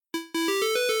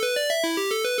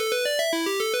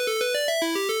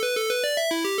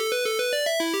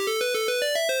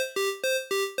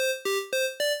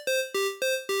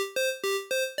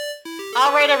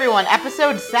All right, everyone.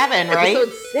 Episode 7, right?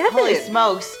 Episode 7. Holy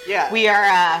smokes. Yeah. We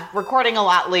are recording a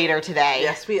lot later today.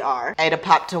 Yes, we are. I had a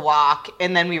pup to walk,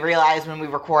 and then we realized when we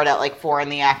record at like 4 in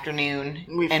the afternoon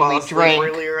We and fall we asleep drink.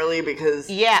 really early because...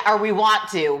 Yeah, or we want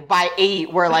to. By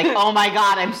 8, we're like, oh my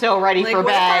God, I'm so ready Like, for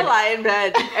what if I bed. lie in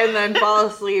bed and then fall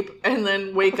asleep and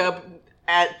then wake up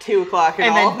at 2 o'clock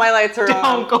and then all of my lights are Don't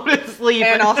on? go to sleep.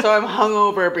 And also I'm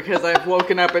hungover because I've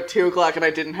woken up at 2 o'clock and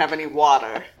I didn't have any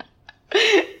water.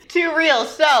 Too real.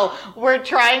 So we're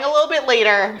trying a little bit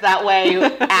later. That way,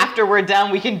 after we're done,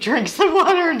 we can drink some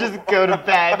water and just go to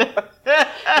bed.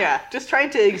 Yeah, just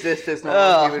trying to exist as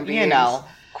normal human beings. You know,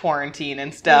 quarantine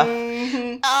and stuff.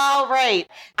 Mm-hmm. All right.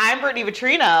 I'm Brittany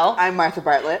Vitrino. I'm Martha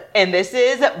Bartlett. And this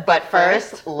is But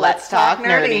First, Let's Talk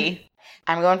Nerdy.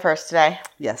 I'm going first today.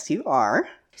 Yes, you are.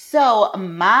 So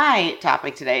my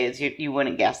topic today is you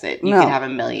wouldn't guess it. You No. could have a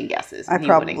million guesses. I and you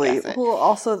probably... wouldn't guess it. Well,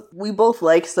 also, we both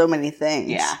like so many things.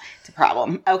 Yeah, it's a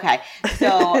problem. Okay,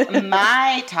 so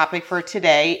my topic for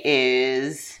today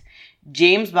is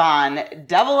James Bond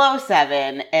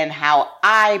 007 and how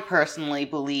I personally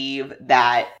believe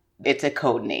that it's a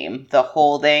code name. The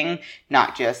whole thing,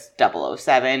 not just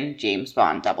 007, James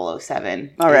Bond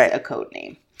 007 All right. is a code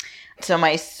name. So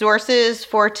my sources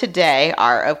for today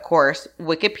are, of course,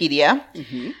 Wikipedia.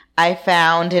 Mm-hmm. I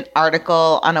found an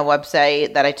article on a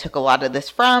website that I took a lot of this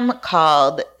from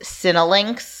called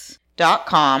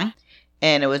Cinelinks.com,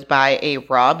 and it was by a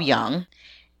Rob Young.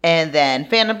 And then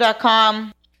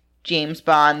fandom.com, James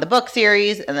Bond, the book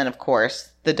series, and then, of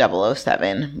course, the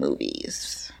 007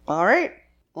 movies. All right.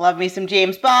 Love me some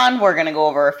James Bond. We're going to go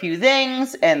over a few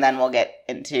things, and then we'll get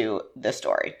into the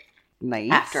story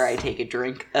Nice. after I take a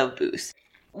drink of booze.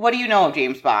 What do you know of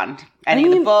James Bond? Any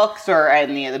of the books or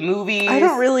any of the movies? I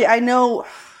don't really. I know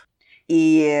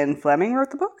Ian Fleming wrote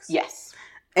the books. Yes.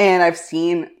 And I've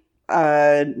seen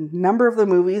a number of the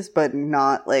movies, but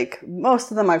not like most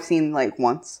of them I've seen like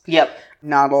once. Yep.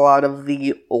 Not a lot of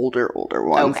the older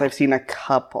ones. Okay. I've seen a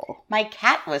couple. My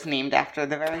cat was named after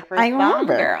the very first I Bond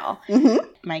remember. girl. Mm-hmm.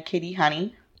 My kitty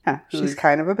Honey. Yeah, she's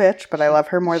kind of a bitch, but I love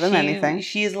her more than anything.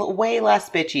 She's way less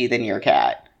bitchy than your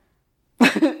cat.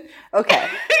 Okay.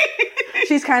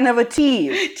 She's kind of a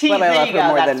tease, but I There love you her go.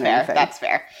 more That's than fair. anything. That's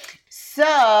fair.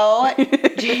 So,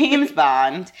 James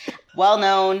Bond,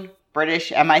 well-known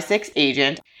British MI6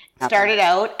 agent, started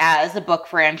out as a book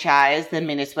franchise, then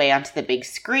made its way onto the big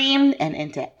screen and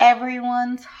into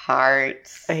everyone's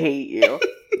hearts. I hate you.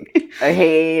 I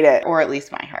hate it. Or at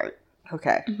least my heart.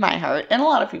 Okay. My heart and a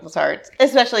lot of people's hearts,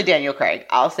 especially Daniel Craig.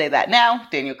 I'll say that now.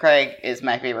 Daniel Craig is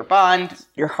my favorite Bond.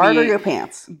 Your heart or your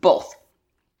pants? Both.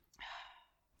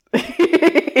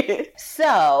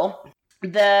 So,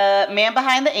 the man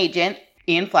behind the agent,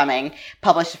 Ian Fleming,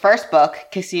 published the first book,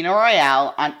 Casino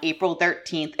Royale, on April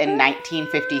 13th in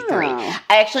 1953. Oh.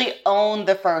 I actually own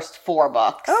the first 4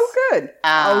 books. Oh, good.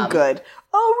 Oh, good.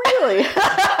 Oh, really?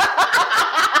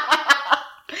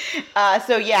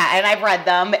 So yeah, and I've read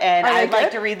them, and Are they I'd like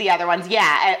good? to read the other ones.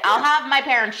 Yeah, and I'll have my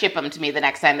parents ship them to me the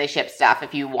next time they ship stuff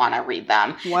if you want to read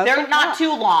them. What's They're that not about?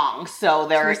 too long, so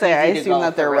they're I was gonna say, I easy to assume go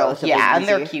that they're through. relatively Yeah, and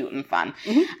they're easy. cute and fun.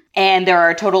 Mhm. And there are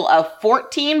a total of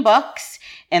 14 books,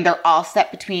 and they're all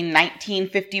set between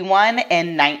 1951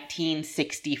 and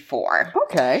 1964.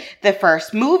 Okay. The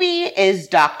first movie is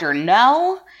Dr.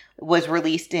 No. Was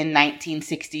released in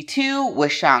 1962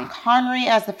 with Sean Connery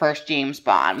as the first James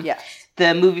Bond. Yes.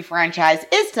 The movie franchise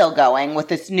is still going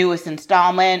with its newest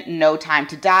installment, No Time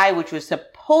to Die, which was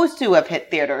supposed to have hit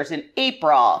theaters in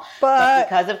April. But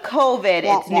because of COVID,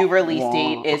 its new release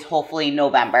date is hopefully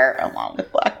November, along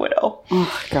with Black Widow.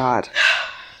 Oh, God.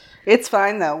 It's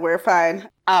fine, though. We're fine.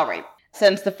 All right.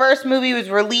 Since the first movie was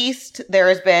released, there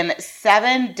has been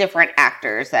 7 different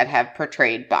actors that have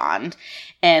portrayed Bond.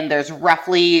 And there's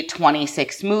roughly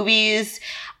 26 movies.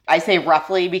 I say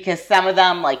roughly because some of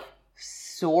them, like,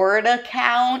 sort of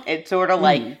count. It's sort of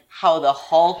like how the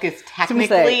Hulk is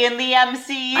technically in the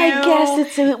MCU. I guess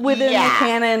it's within the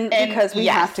canon And because we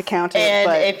have to count it. And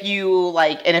but if you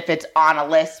like, and if it's on a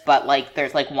list, but like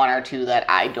there's like 1 or 2 that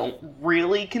I don't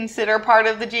really consider part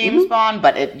of the James Bond,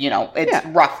 but it, you know, it's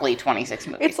roughly 26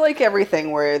 movies. it's like everything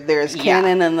where there's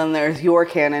canon and then there's your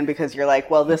canon because you're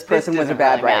like, well, this person was a doesn't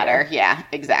bad really writer. matter. Yeah,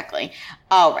 exactly.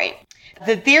 All right.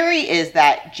 The theory is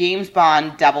that James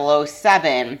Bond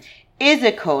 007 is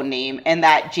a code name and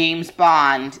that James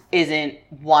Bond isn't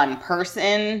one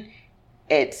person.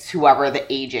 It's whoever the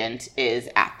agent is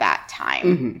at that time.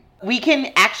 Mm-hmm. We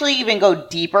can actually even go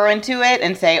deeper into it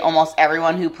and say almost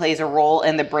everyone who plays a role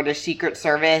in the British Secret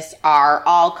Service are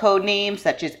all code names,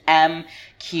 such as M,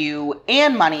 Q,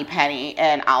 and Moneypenny.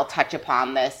 And I'll touch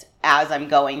upon this as I'm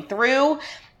going through.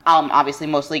 Obviously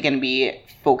mostly going to be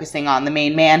focusing on the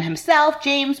main man himself,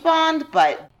 James Bond,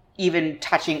 but even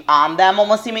touching on them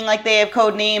almost seeming like they have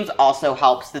code names also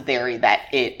helps the theory that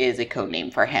it is a code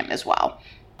name for him as well.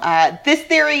 This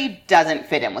theory doesn't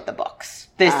fit in with the books.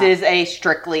 This is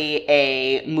strictly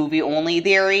a movie-only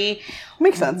theory.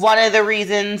 Makes sense. One of the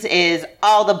reasons is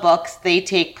all the books, they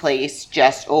take place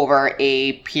just over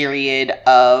a period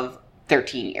of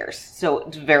 13 years. So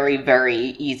it's very, very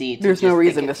easy to There's no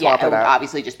reason to swap it would out.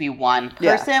 obviously just be one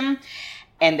person.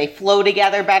 And they flow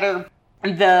together better.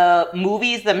 The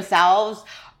movies themselves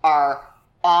are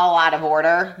all out of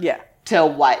order to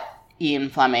what Ian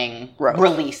Fleming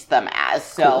released them as.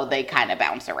 So they kind of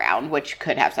bounce around, which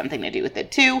could have something to do with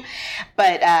it too.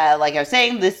 But like I was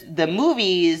saying, the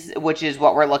movies, which is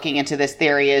what we're looking into this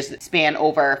theory, is span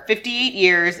over 58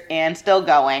 years and still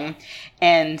going,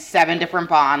 and 7 different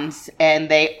Bonds. And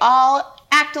they all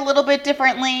act a little bit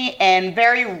differently, and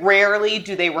very rarely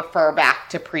do they refer back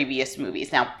to previous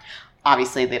movies. Now,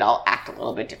 obviously, they'd all act a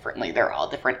little bit differently. They're all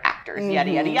different actors, yada,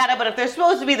 yada, yada. But if they're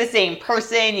supposed to be the same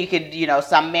person, you could,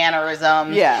 some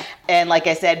mannerisms. Yeah. And like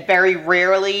I said, very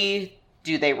rarely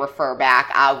do they refer back.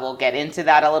 I will get into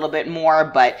that a little bit more.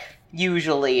 But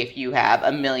usually, if you have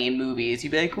a million movies, you'd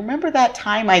be like, remember that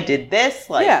time I did this?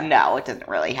 No, it doesn't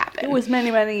really happen. It was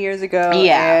many, many years ago,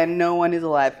 and no one is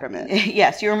alive from it.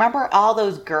 Yes, you remember all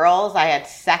those girls I had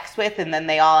sex with, and then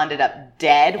they all ended up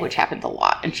dead, which happens a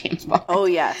lot in James Bond. Oh,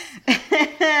 yes.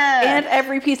 And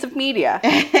every piece of media.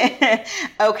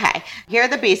 Okay, here are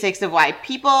the basics of why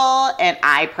people and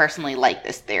I personally like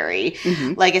this theory.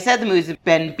 Like I said, the movies have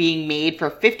been being made for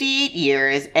 58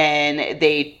 years, and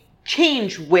they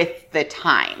change with the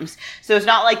times. So it's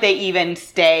not like they even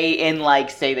stay in,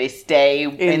 say they stay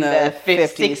in the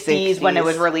 50s, 60s when it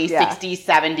was released, 60s,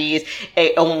 70s.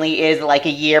 It only is like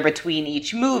a year between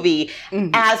each movie.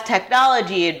 As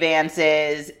technology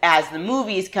advances, as the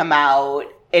movies come out,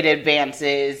 it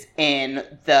advances in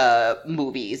the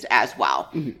movies as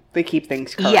well. They keep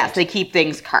things current. Yes, they keep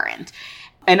things current.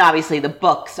 And obviously the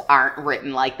books aren't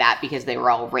written like that because they were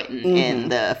all written in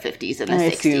the 50s and the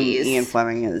 60s. Assume Ian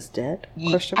Fleming is dead?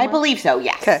 I believe so,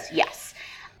 yes. Okay. Yes.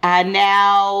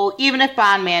 Now, even if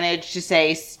Bond managed to,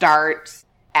 say, start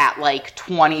at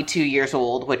 22 years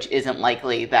old, which isn't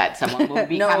likely that someone will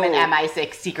become an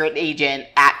MI6 secret agent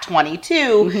at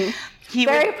 22, he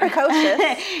very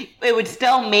precocious. It would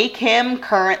still make him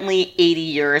currently 80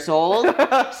 years old.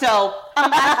 So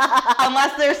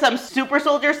unless there's some super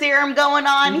soldier serum going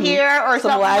on here or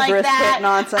some something Lazarus like that, pit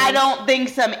nonsense. I don't think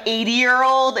some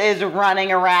 80-year-old is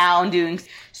running around doing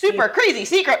super crazy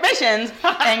secret missions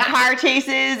and car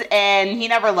chases. And he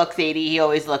never looks 80. He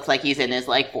always looks like he's in his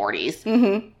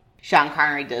 40s. Sean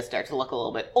Connery does start to look a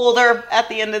little bit older at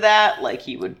the end of that.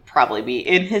 He would probably be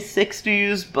in his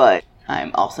 60s, but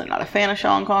I'm also not a fan of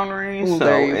Sean Connery, so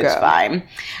it's fine.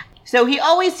 So he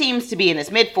always seems to be in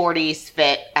his mid-40s,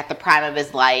 fit at the prime of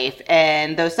his life,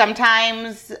 and though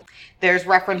sometimes there's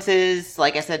references,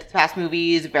 like I said, to past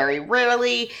movies, very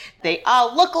rarely, they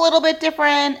all look a little bit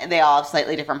different, they all have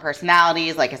slightly different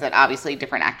personalities. Like I said, obviously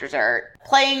different actors are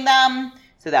playing them,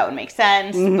 so that would make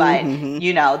sense, but,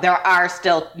 there are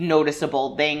still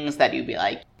noticeable things that you'd be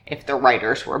like, if the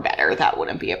writers were better, that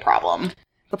wouldn't be a problem.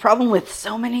 The problem with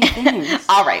so many things.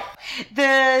 All right.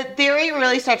 The theory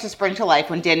really starts to spring to life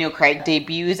when Daniel Craig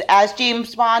debuts as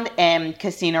James Bond in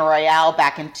Casino Royale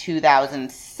back in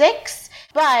 2006.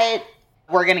 But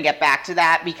we're going to get back to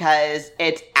that because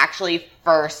it actually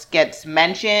first gets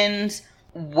mentioned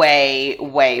way,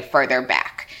 way further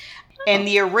back. In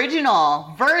the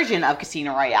original version of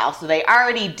Casino Royale, so they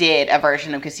already did a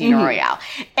version of Casino Royale.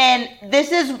 And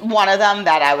this is one of them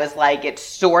that I was like, it's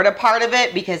sort of part of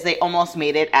it because they almost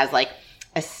made it as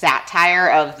a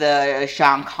satire of the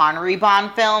Sean Connery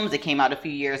Bond films. It came out a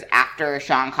few years after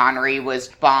Sean Connery was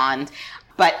Bond,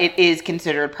 but it is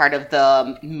considered part of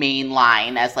the main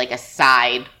line as a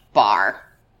side bar.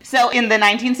 So in the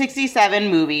 1967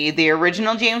 movie, the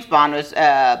original James Bond was,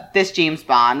 this James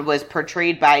Bond was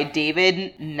portrayed by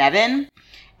David Niven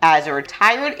as a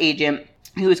retired agent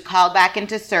who was called back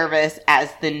into service as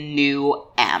the new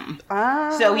M.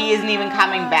 So he isn't even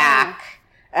coming back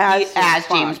as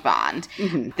James Bond.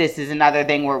 This is another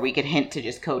thing where we could hint to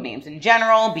just code names in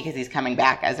general because he's coming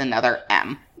back as another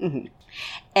M.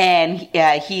 And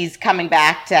he's coming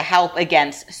back to help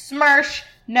against SMERSH.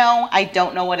 No, I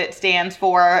don't know what it stands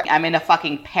for. I'm in a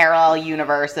fucking parallel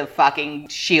universe of fucking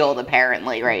S.H.I.E.L.D.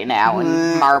 apparently right now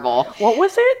and Marvel. What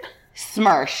was it?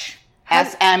 SMERSH.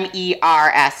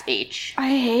 Smersh. I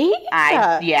hate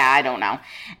that. I don't know.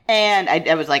 And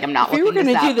I was like, I'm not looking this up. If you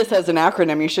were going to do this as an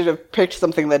acronym, you should have picked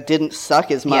something that didn't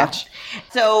suck as much. Yeah.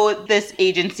 So this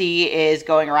agency is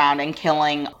going around and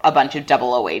killing a bunch of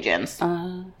 00 agents.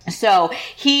 So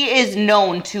he is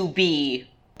known to be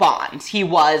Bond. He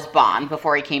was Bond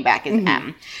before he came back as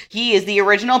M. He is the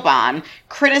original Bond,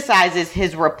 criticizes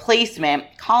his replacement,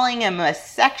 calling him a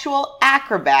sexual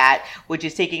acrobat, which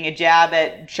is taking a jab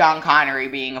at Sean Connery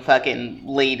being a fucking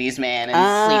ladies' man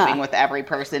and sleeping with every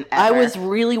person ever. I was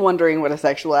really wondering what a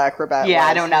sexual acrobat was. Yeah,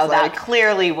 I don't know. That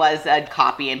clearly was a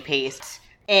copy and paste.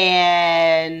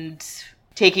 And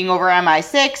taking over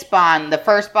MI6, Bond, the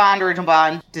first Bond, original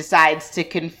Bond, decides to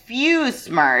confuse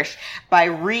Smersh by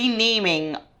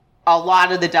renaming a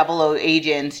lot of the 00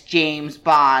 agents James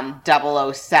Bond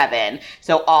 007.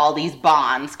 So all these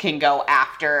Bonds can go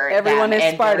after everyone them is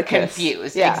and Spartacus. They're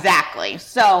confused. Yeah. Exactly.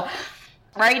 So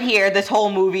right here, this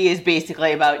whole movie is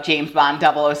basically about James Bond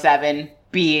 007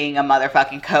 being a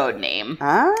motherfucking code name.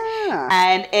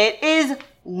 And it is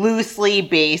loosely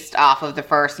based off of the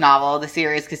first novel of the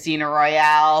series, Casino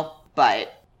Royale,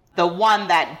 but the one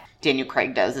that Daniel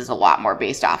Craig does is a lot more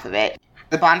based off of it.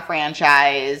 The Bond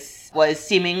franchise was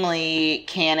seemingly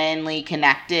canonly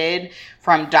connected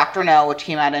from Dr. No, which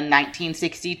came out in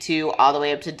 1962, all the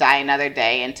way up to Die Another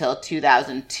Day until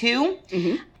 2002.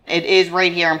 It is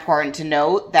right here important to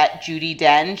note that Judi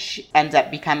Dench ends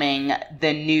up becoming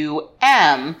the new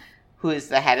M, who is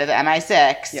the head of the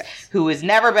MI6, who has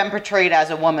never been portrayed as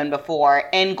a woman before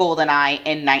in GoldenEye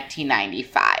in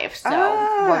 1995. So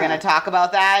we're going to talk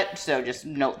about that, so just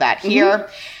note that here.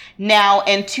 Now,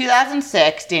 in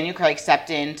 2006, Daniel Craig stepped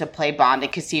in to play Bond in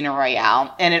Casino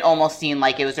Royale, and it almost seemed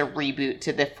like it was a reboot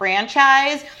to the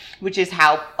franchise, which is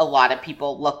how a lot of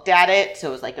people looked at it. So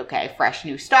it was like, okay, fresh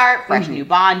new start, fresh new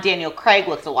Bond. Daniel Craig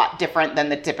looks a lot different than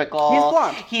the typical. He's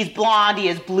blonde. He's blonde. He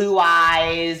has blue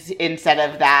eyes instead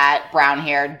of that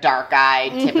brown-haired,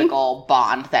 dark-eyed, typical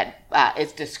Bond that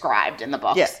is described in the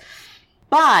books. Yes.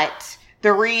 But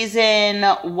the reason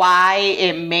why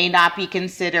it may not be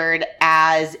considered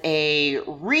as a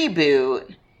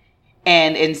reboot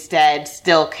and instead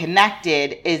still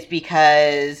connected is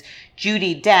because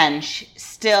Judi Dench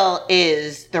still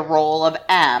is the role of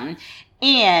M.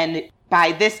 And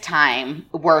by this time,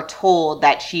 we're told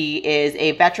that she is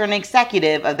a veteran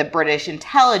executive of the British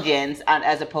intelligence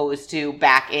as opposed to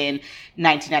back in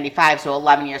 1995, so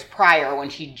 11 years prior when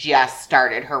she just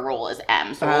started her role as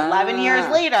M. So 11 years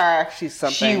later,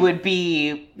 she would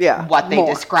be what they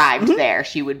described there.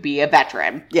 She would be a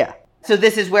veteran. Yeah. So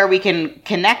this is where we can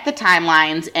connect the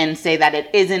timelines and say that it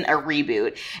isn't a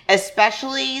reboot,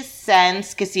 especially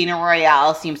since Casino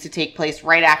Royale seems to take place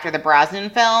right after the Brosnan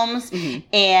films.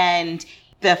 And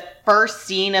the first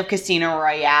scene of Casino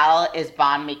Royale is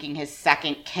Bond making his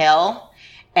second kill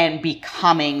and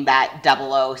becoming that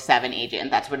 007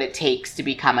 agent. That's what it takes to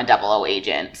become a 00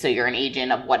 agent. So you're an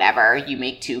agent of whatever. You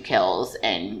make 2 kills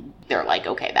and they're like,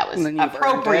 okay, that was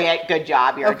appropriate. Good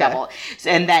job. You're a double.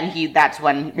 And then that's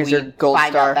when we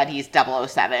find out that he's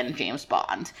 007 James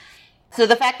Bond. So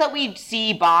the fact that we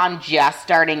see Bond just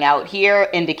starting out here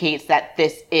indicates that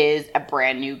this is a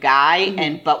brand new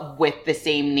guy, but with the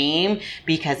same name,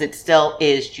 because it still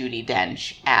is Judi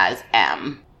Dench as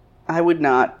M. I would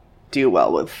not do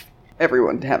well with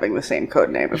everyone having the same code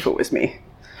name if it was me.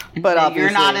 But obviously,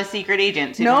 you're not a secret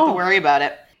agent, so you don't have to worry about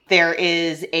it. There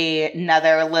is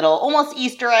another little almost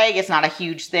Easter egg. It's not a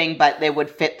huge thing, but they would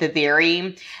fit the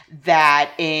theory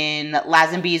that in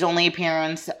Lazenby's only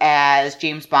appearance as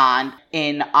James Bond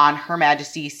on Her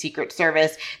Majesty's Secret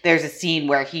Service, there's a scene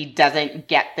where he doesn't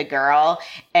get the girl,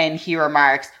 and he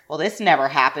remarks, well, this never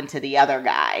happened to the other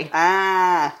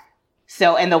guy.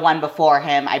 So, and the one before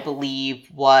him, I believe,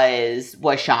 was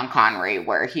Sean Connery,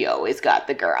 where he always got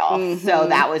the girl. So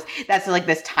that's like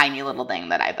this tiny little thing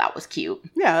that I thought was cute.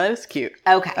 Yeah, that is cute.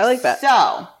 Okay. I like that.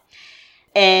 So,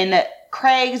 in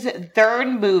Craig's third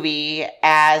movie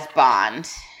as Bond,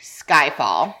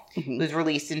 Skyfall, was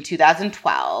released in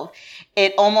 2012,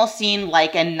 it almost seemed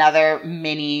like another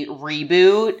mini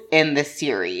reboot in the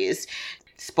series.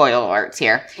 Spoiler alerts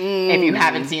here. If you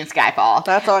haven't seen Skyfall.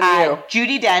 That's on you.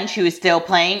 Judi Dench, who is still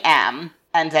playing M,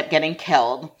 ends up getting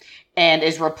killed and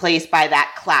is replaced by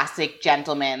that classic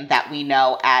gentleman that we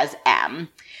know as M.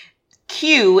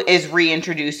 Q is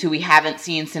reintroduced, who we haven't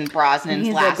seen since Brosnan's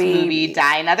last movie,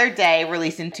 Die Another Day,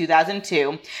 released in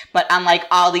 2002. But unlike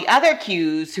all the other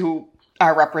Qs who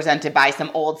are represented by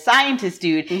some old scientist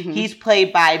dude. He's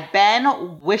played by Ben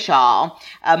Whishaw,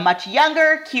 a much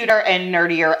younger, cuter, and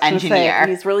nerdier engineer.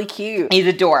 He's really cute. He's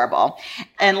adorable.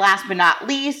 And last but not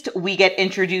least, we get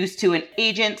introduced to an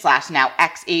agent / now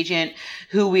ex-agent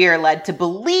who we are led to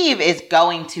believe is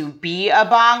going to be a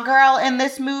Bond girl in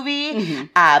this movie.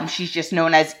 She's just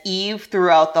known as Eve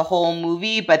throughout the whole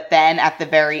movie, but then at the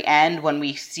very end, when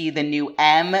we see the new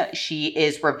M, she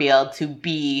is revealed to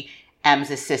be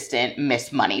M's assistant,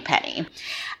 Miss Moneypenny,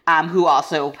 who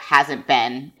also hasn't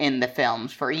been in the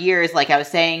films for years. Like I was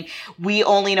saying, we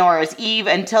only know her as Eve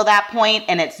until that point,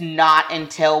 and it's not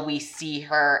until we see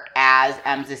her as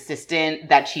M's assistant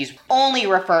that she's only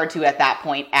referred to at that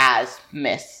point as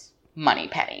Miss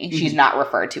Moneypenny. She's not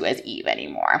referred to as Eve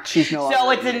anymore. She's no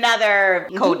so it's Eve. Another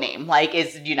code name, like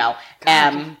is,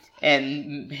 M,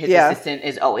 and his assistant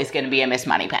is always going to be a Miss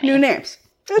Moneypenny. New names.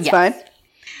 That's fine.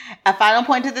 A final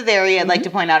point to the theory I'd like to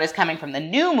point out is coming from the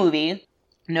new movie,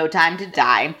 No Time to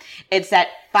Die. It's set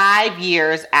 5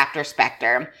 years after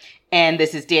Spectre, and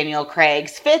this is Daniel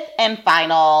Craig's 5th and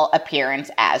final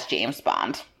appearance as James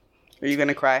Bond. Are you going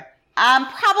to cry?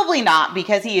 Probably not,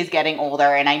 because he is getting older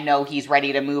and I know he's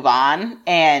ready to move on.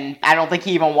 And I don't think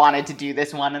he even wanted to do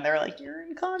this one. And they're like, you're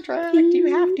in contract, you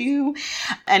have to.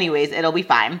 Anyways, it'll be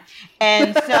fine.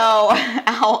 And so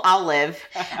I'll live.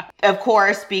 Of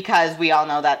course, because we all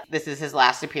know that this is his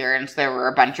last appearance, there were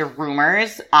a bunch of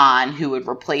rumors on who would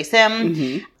replace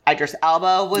him. Idris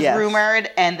Elba was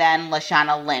rumored, and then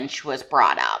Lashana Lynch was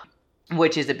brought up,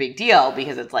 which is a big deal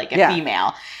because it's like a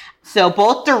female. So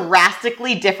both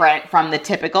drastically different from the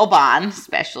typical Bond,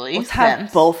 especially Let's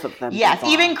have both of them. Yes,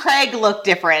 even Craig looked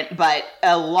different, but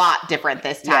a lot different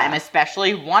this time,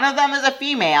 especially one of them is a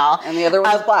female. And the other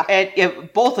one is black.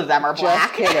 Both of them are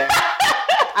black. Just kidding.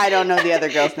 I don't know the other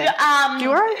girl's name. Do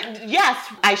you are? Yes,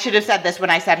 I should have said this when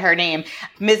I said her name.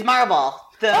 Ms. Marvel.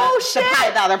 The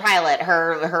other pilot,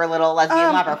 her little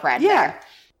lesbian lover friend. Yeah. There.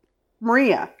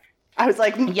 Maria. I was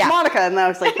like, Monica, and I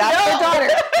was like, that's her daughter.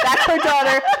 That's her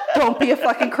daughter. Don't be a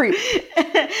fucking creep.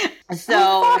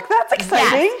 So, fuck, that's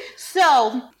exciting. Yes.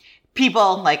 So,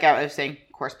 people, like I was saying,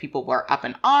 of course, people were up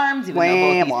in arms, even though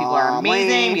both these people are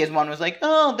amazing, because one was like,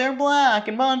 oh, they're black,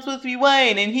 and Bond's supposed to be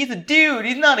white, and he's a dude,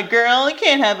 he's not a girl, he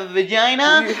can't have a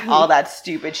vagina. All that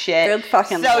stupid shit. Good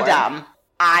fucking So Lord. dumb.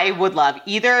 I would love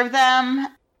either of them.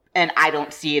 And I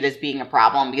don't see it as being a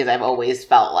problem because I've always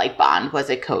felt like Bond was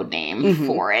a code name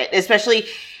for it. Especially,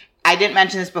 I didn't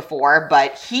mention this before,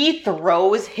 but he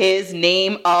throws his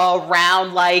name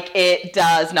around like it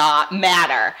does not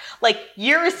matter. Like,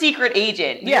 you're a secret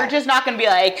agent. You're just not going to be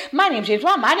like, my name's James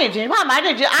Bond, my name's James Bond, my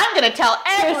name's James Bond. I'm going to tell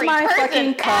every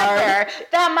person ever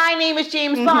that my name is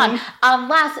James Bond.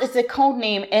 Unless it's a code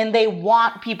name and they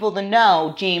want people to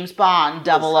know James Bond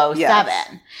 007. Yes.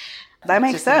 That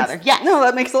makes sense. No,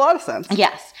 that makes a lot of sense.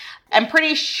 Yes. I'm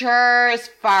pretty sure, as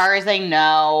far as I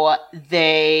know,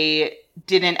 they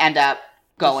didn't end up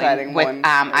going with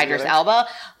Idris Elba.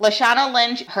 Lashana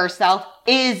Lynch herself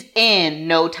is in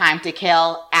No Time to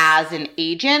Kill as an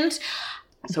agent.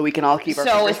 So we can all keep our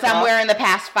So fingers somewhere crossed. in the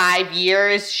past 5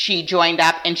 years, she joined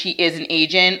up and she is an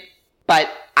agent, but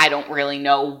I don't really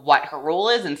know what her role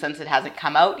is. And since it hasn't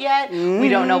come out yet, we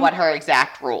don't know what her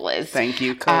exact role is. Thank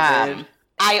you, COVID.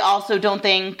 I also don't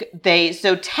think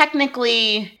so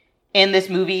technically in this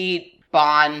movie,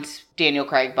 Daniel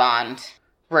Craig Bond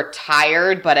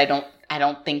retired, but I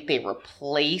don't think they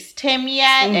replaced him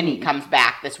yet, and he comes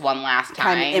back this one last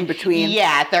time. Kind of in between.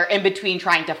 Yeah, they're in between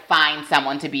trying to find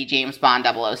someone to be James Bond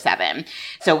 007.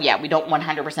 So yeah, we don't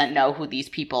 100% know who these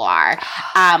people are.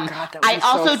 I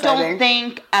also don't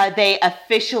think they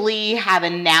officially have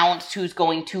announced who's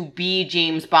going to be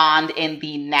James Bond in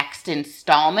the next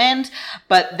installment,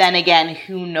 but then again,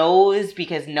 who knows,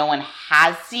 because no one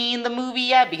has seen the movie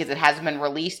yet, because it hasn't been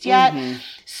released yet.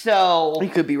 So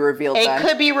it could be revealed. It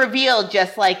could be revealed,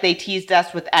 just like they teased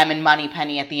us with M and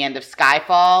Moneypenny at the end of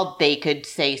Skyfall. They could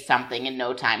say something in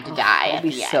No Time to Die at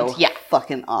the end. So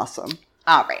fucking awesome.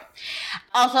 All right.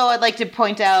 Also, I'd like to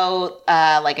point out,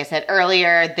 like I said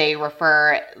earlier, they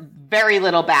refer very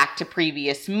little back to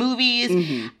previous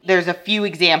movies. There's a few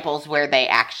examples where they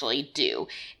actually do.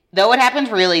 Though it happens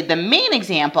really, the main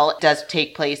example does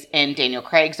take place in Daniel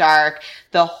Craig's arc.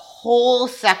 The whole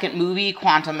second movie,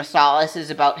 Quantum of Solace, is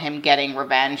about him getting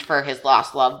revenge for his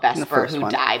lost love Vesper, who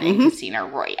died in Casino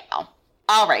Royale.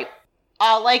 All right.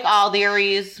 Like all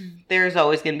theories, there's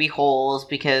always going to be holes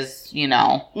because,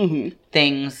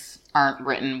 things aren't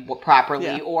written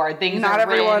properly or things not are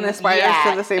everyone written,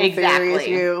 aspires to the same theory as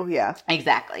you. Yeah.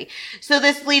 Exactly. So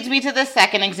this leads me to the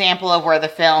second example of where the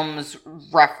films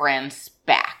reference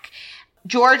back.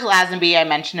 George Lazenby, I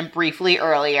mentioned him briefly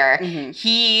earlier.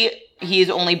 Mm-hmm. He's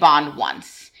only Bond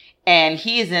once. And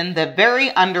he is in the very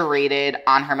underrated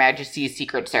On Her Majesty's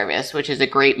Secret Service, which is a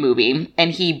great movie.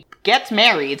 And he gets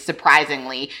married,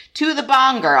 surprisingly, to the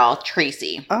Bond girl,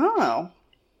 Tracy. Oh.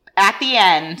 At the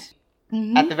end,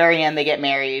 Mm-hmm. at the very end, they get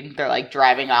married. They're like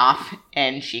driving off,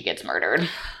 and she gets murdered.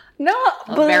 No,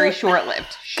 but Very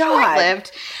short-lived. God.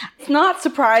 Short-lived. It's not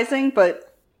surprising,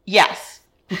 but Yes.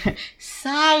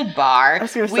 Sidebar. I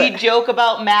was gonna We say. joke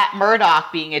about Matt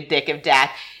Murdock being a dick of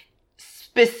death.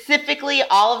 Specifically,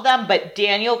 all of them, but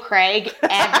Daniel Craig,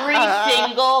 every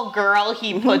single girl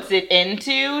he puts it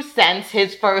into since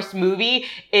his first movie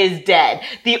is dead.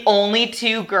 The only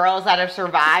 2 girls that have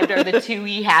survived are the 2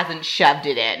 he hasn't shoved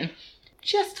it in.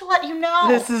 Just to let you know.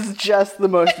 this is just the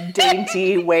most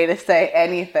dainty way to say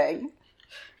anything.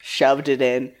 Shoved it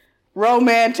in.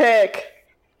 Romantic.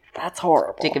 That's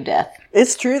horrible. Dick of death.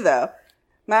 It's true, though.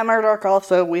 Matt Murdock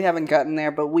also, we haven't gotten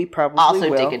there, but we probably Also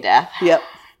will. dick of death. Yep.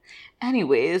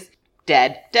 Anyways,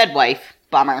 dead wife.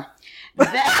 Bummer.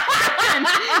 Then,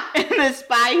 the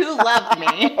Spy Who Loved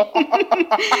Me,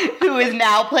 who is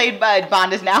now played by,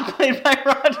 Bond is now played by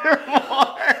Roger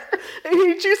Moore. I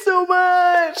hate you so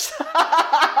much.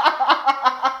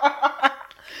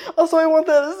 Also, I want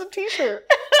that as a t-shirt.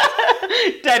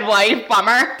 Dead wife,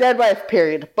 bummer. Dead wife,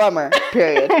 period. Bummer,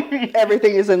 period.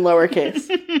 Everything is in lowercase.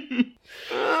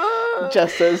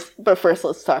 Just as, but first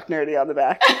let's talk nerdy on the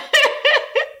back.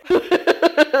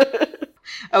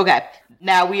 Okay,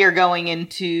 now we are going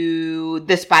into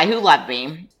The Spy Who Loved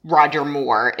Me. Roger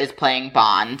Moore is playing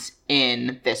Bond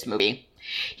in this movie.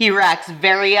 He reacts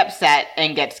very upset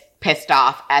and gets pissed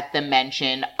off at the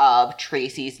mention of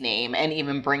Tracy's name and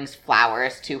even brings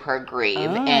flowers to her grave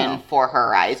and for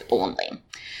her eyes only.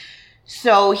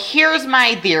 So here's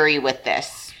my theory with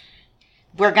this.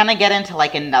 We're going to get into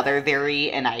like another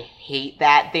theory, and I hate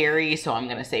that theory, so I'm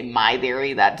going to say my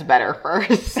theory. That's better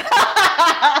first.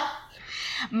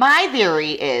 My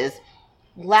theory is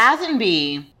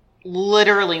Lazenby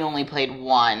literally only played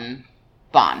one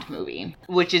Bond movie,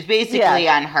 which is basically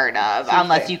unheard of,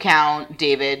 unless you count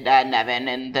David Nevin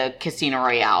and the Casino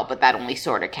Royale, but that only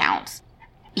sort of counts.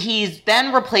 He's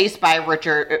then replaced by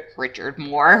Roger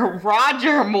Moore.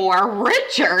 Roger Moore.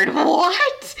 Dick Moore.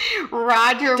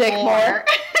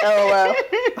 LOL.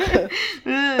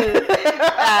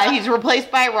 He's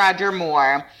replaced by Roger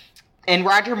Moore. And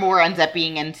Roger Moore ends up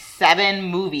being in 7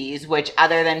 movies, which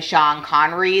other than Sean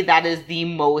Connery, that is the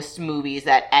most movies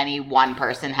that any one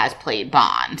person has played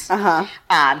Bond.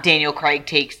 Daniel Craig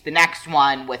takes the next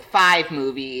one with 5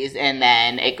 movies, and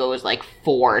then it goes like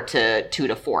 2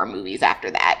 to 4 movies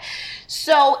after that.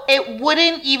 So it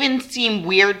wouldn't even seem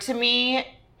weird to me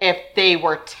if they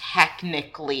were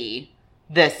technically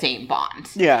the same Bond.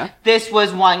 Yeah. This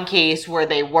was one case where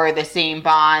they were the same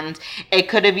Bond. It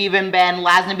could have even been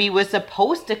Lazenby was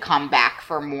supposed to come back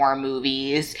for more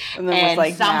movies, And then was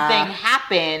like, something nah.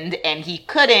 happened and he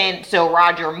couldn't, so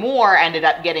Roger Moore ended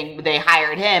up they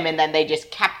hired him, and then they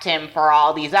just kept him for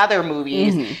all these other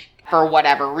movies for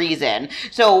whatever reason.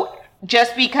 So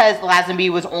just because Lazenby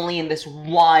was only in this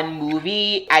one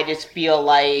movie, I just feel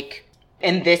like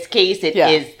in this case, it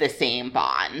is the same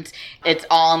Bond. It's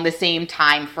all in the same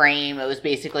time frame. It was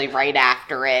basically right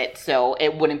after it, so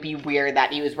it wouldn't be weird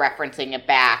that he was referencing it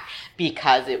back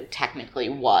because it technically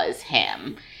was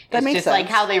him. That makes just sense. like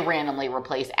how they randomly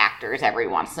replace actors every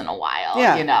once in a while,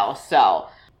 Yeah. you know? So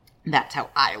that's how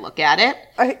I look at it.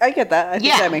 I get that. I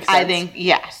think that makes sense. I think,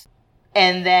 yes.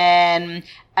 And then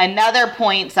another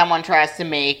point someone tries to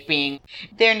make being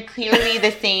they're clearly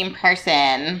the same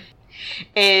person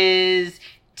is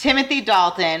Timothy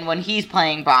Dalton when he's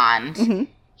playing Bond.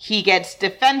 He gets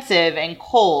defensive and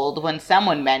cold when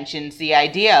someone mentions the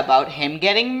idea about him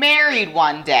getting married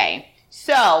one day.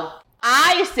 So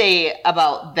I say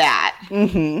about that,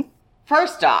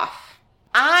 first off,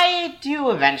 I do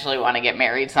eventually want to get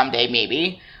married someday,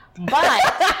 maybe,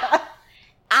 but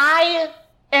I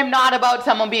am not about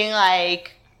someone being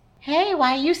like, hey,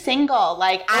 why are you single?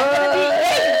 Like, I'm going to be...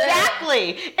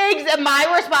 Exactly.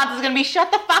 My response is going to be,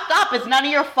 shut the fuck up. It's none of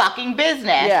your fucking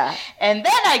business. Yeah. And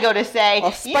then I go to say, you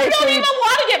don't even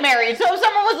want to get married. So if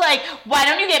someone was like, why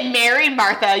don't you get married,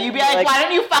 Martha? You'd be like, why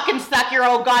don't you fucking suck your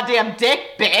old goddamn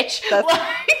dick, bitch? That's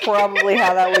probably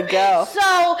how that would go.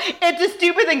 So it's a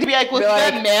stupid thing to be like, well, you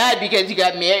got mad because you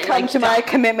got married. Come to my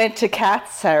commitment to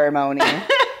cats ceremony.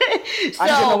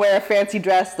 I'm going to wear a fancy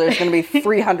dress. There's going to be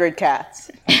 300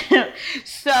 cats.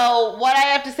 So what I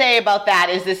have to say about that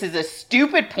is this is a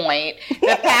stupid point.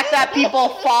 The fact that people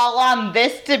fall on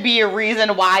this to be a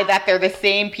reason why that they're the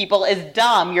same people is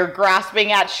dumb. You're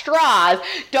grasping at straws.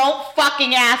 Don't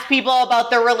fucking ask people about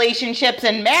their relationships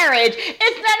and marriage.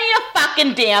 It's none of your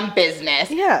fucking damn business.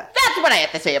 Yeah. That's what I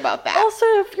have to say about that. Also,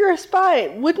 if you're a spy,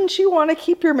 wouldn't you want to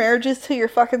keep your marriages to your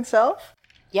fucking self?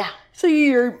 Yeah. So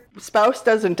your spouse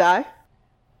doesn't die?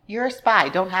 You're a spy.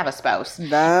 Don't have a spouse.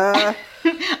 Nah.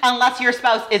 Unless your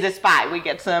spouse is a spy. We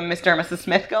get some Mr. and Mrs.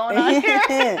 Smith going on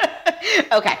here.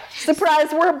 Okay.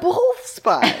 Surprise, we're both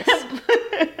spies.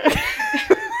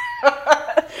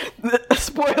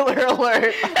 Spoiler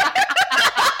alert.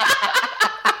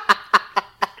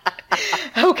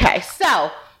 Okay,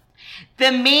 so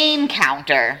the main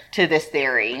counter to this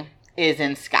theory is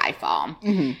in Skyfall.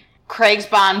 Mm-hmm. Craig's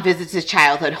Bond visits his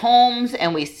childhood homes,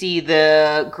 and we see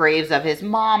the graves of his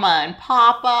mama and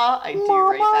papa. I do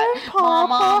write that.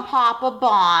 Mama and Papa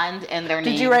Bond, and their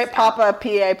names. Did you write Papa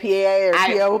P-A-P-A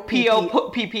or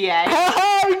P-O-P-P-A?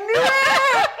 I knew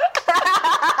it!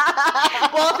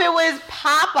 Well, if it was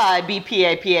Papa, it'd be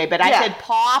P-A-P-A, but I said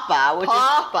Papa, which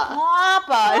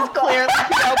is clearly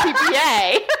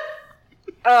P-O-P-P-A.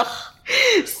 Ugh.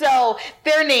 So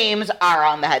their names are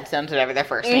on the headstones, whatever their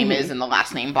first name is, and the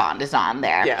last name Bond is on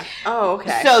there. Yeah. Oh,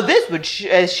 okay. So this would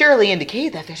surely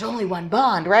indicate that there's only one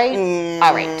Bond, right?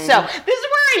 All right. So this is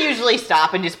where I usually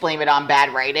stop and just blame it on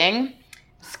bad writing.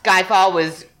 Skyfall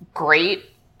was great,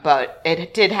 but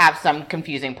it did have some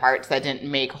confusing parts that didn't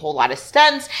make a whole lot of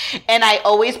sense. And I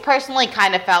always personally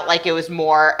kind of felt like it was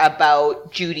more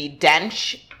about Judi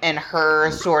Dench and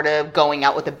her sort of going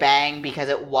out with a bang because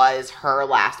it was her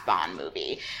last Bond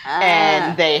movie.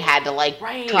 And they had to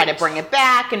try to bring it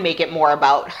back and make it more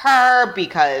about her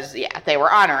because, they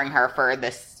were honoring her for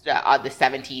this, the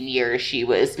 17 years she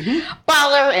was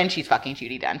Baller, and she's fucking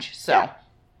Judi Dench. So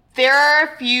there are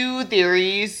a few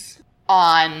theories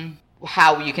on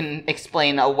how you can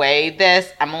explain away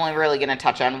this. I'm only really going to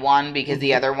touch on one because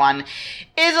the other one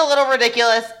is a little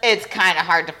ridiculous. It's kind of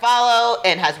hard to follow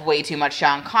and has way too much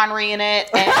Sean Connery in it.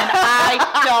 And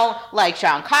I don't like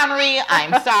Sean Connery.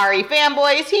 I'm sorry,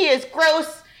 fanboys. He is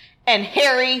gross and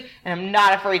hairy, and I'm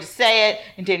not afraid to say it.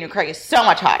 And Daniel Craig is so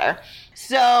much hotter.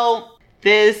 So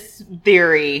this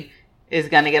theory is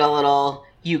going to get a little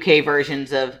UK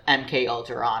versions of MK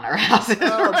Ultra on our houses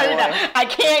right now. I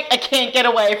can't get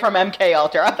away from MK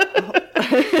Ultra.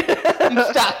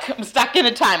 I'm stuck in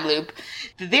a time loop.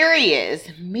 The theory is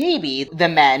maybe the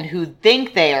men who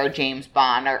think they are James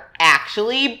Bond are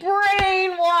actually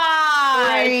brainwashed.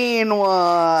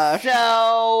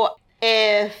 So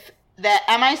if the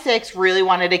MI6 really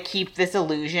wanted to keep this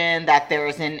illusion that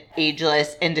there's an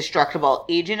ageless, indestructible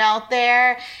agent out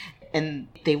there, and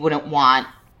they wouldn't want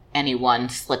anyone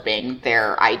slipping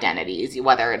their identities,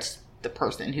 whether it's the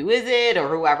person who is it or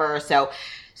whoever. So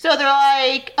they're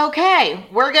like, okay,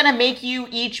 we're going to make you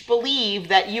each believe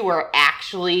that you are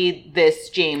actually this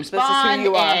James Bond, is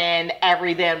who you are. And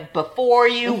everything before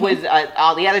you was,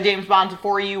 all the other James Bonds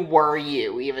before you were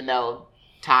you, even though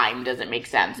time doesn't make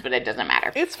sense, but it doesn't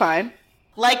matter. It's fine.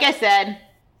 Like I said,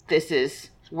 this is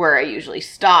where I usually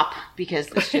stop because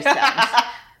this just sounds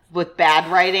with bad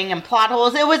writing and plot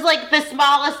holes. It was like the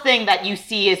smallest thing that you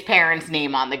see his parents'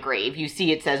 name on the grave. You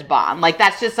see it says Bond. Like,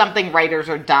 that's just something writers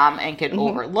are dumb and can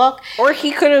overlook. Or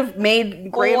he could have made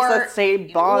graves that say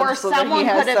Bond so that he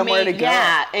has somewhere to go.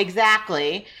 Yeah,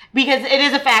 exactly. Because it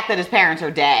is a fact that his parents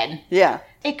are dead. Yeah.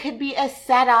 It could be a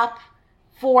setup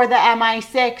for the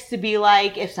MI6 to be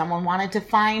like, if someone wanted to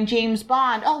find James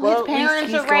Bond, his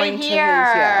parents are right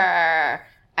here.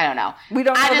 I don't know. We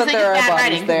don't know that there are bad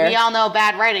writing there. We all know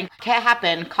bad writing can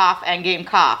happen. Cough, endgame,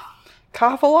 cough.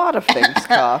 Cough a lot of things,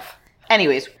 cough.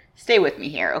 Anyways, stay with me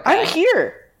here, okay? I'm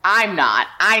here. I'm not.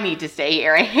 I need to stay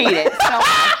here. I hate it so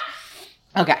much.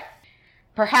 Okay.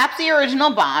 Perhaps the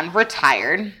original Bond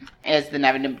retired, as the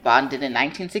Neville Bond did in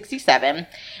 1967,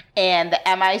 and the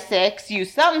MI6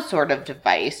 used some sort of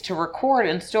device to record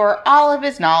and store all of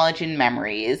his knowledge and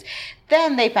memories.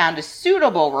 Then they found a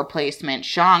suitable replacement,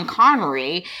 Sean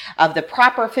Connery, of the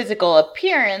proper physical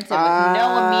appearance and with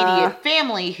no immediate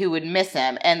family who would miss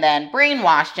him, and then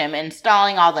brainwashed him,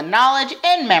 installing all the knowledge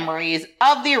and memories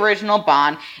of the original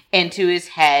Bond into his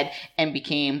head, and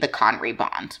became the Connery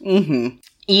Bond. Mm-hmm.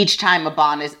 Each time a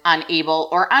Bond is unable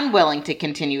or unwilling to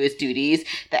continue his duties,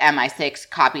 the MI6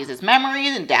 copies his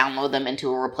memories and download them into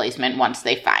a replacement once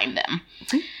they find him.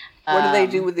 What do they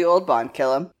do with the old Bond?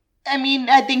 Kill him? I mean,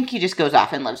 I think he just goes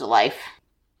off and lives a life.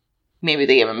 Maybe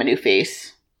they give him a new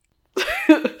face.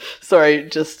 Sorry,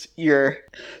 just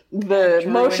the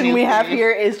motion we have here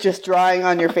is just drawing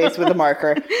on your face with a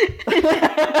marker.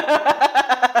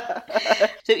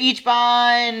 So each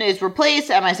Bond is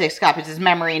replaced. MI6 copies his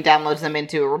memory and downloads them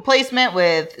into a replacement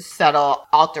with subtle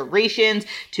alterations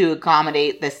to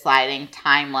accommodate the sliding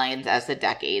timelines as the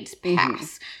decades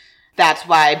pass. That's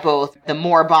why both the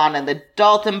Moore Bond and the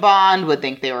Dalton Bond would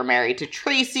think they were married to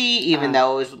Tracy, even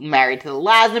though it was married to the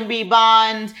Lazenby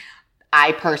Bond.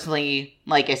 I personally,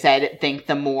 like I said, think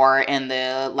the Moore and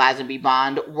the Lazenby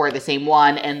Bond were the same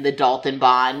one, and the Dalton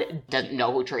Bond doesn't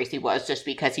know who Tracy was just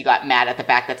because he got mad at the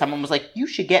fact that someone was like, you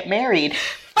should get married.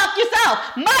 Fuck yourself!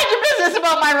 Mind your business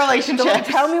about my relationship! Don't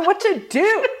tell me what to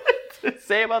do!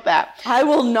 Say about that. I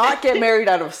will not get married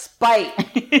out of spite.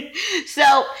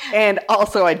 And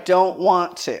also, I don't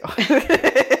want to.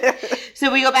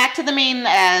 So we go back to the main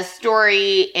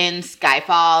story in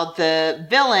Skyfall. The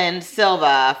villain,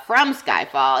 Silva, from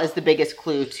Skyfall, is the biggest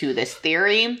clue to this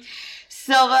theory.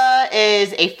 Silva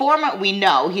is he's a former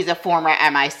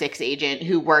MI6 agent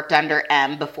who worked under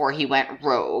M before he went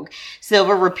rogue.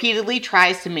 Silva repeatedly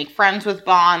tries to make friends with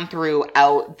Bond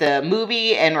throughout the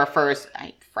movie and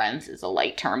friends is a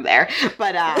light term there,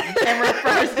 but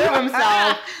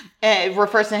and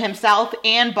refers to himself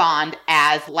and Bond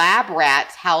as lab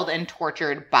rats held and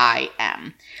tortured by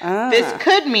M. This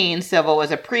could mean Silva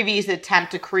was a previous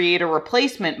attempt to create a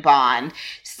replacement Bond,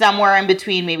 somewhere in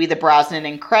between maybe the Brosnan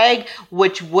and Craig,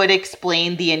 which would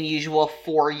explain the unusual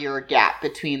 4-year gap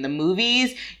between the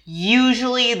movies.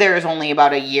 Usually there's only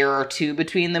about a year or two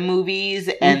between the movies,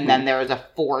 and then there was a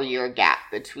 4-year gap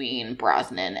between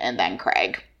Brosnan and then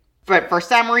Craig. But for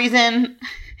some reason,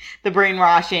 the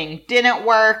brainwashing didn't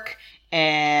work,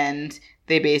 and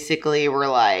they basically were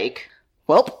like,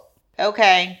 well,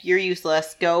 okay, you're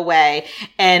useless, go away.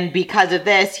 And because of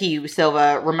this,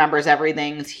 Silva remembers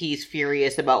everything. He's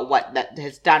furious about what that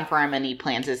has done for him, and he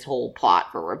plans his whole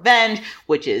plot for revenge,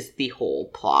 which is the whole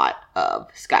plot of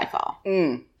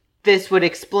Skyfall. This would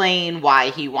explain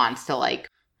why he wants to,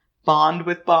 bond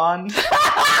with Bond.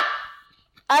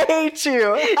 I hate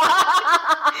you.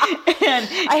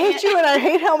 I hate you, and I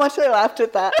hate how much I laughed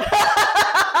at that.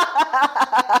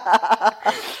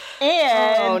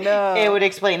 And it would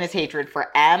explain his hatred for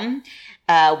M.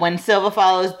 When Silva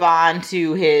follows Bond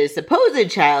to his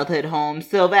supposed childhood home,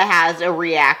 Silva has a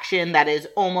reaction that is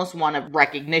almost one of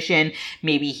recognition.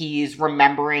 Maybe he's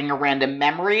remembering a random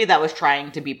memory that was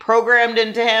trying to be programmed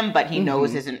into him, but he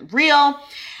knows isn't real.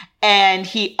 And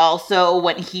he also,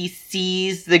 when he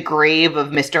sees the grave of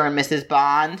Mr. and Mrs.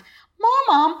 Bond,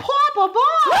 Mama and Papa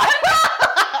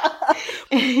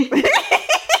Bond!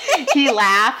 He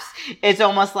laughs. It's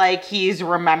almost like he's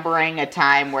remembering a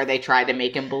time where they tried to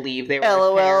make him believe they were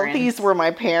his parents. These were my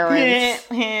parents.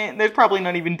 There's probably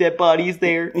not even dead bodies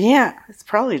there. Yeah, it's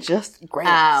probably just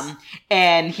graves.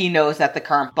 And he knows that the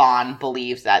current Bond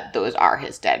believes that those are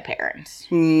his dead parents.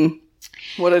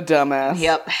 What a dumbass.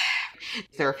 Yep.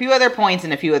 There are a few other points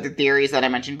and a few other theories that I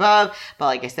mentioned above, but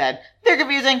like I said, they're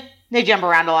confusing. They jump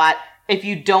around a lot. If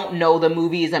you don't know the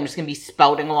movies, I'm just going to be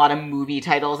spouting a lot of movie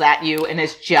titles at you, and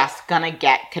it's just going to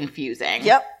get confusing.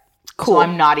 Yep. Cool. So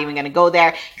I'm not even going to go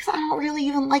there, because I don't really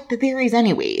even like the theories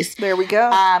anyways. There we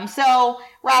go. So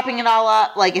wrapping it all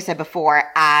up, like I said before,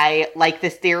 I like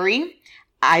this theory.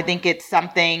 I think it's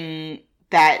something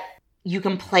that you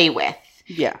can play with.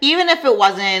 Yeah. Even if it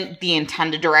wasn't the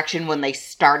intended direction when they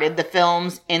started the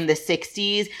films in the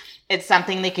 60s, it's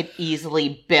something they could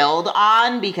easily build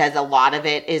on because a lot of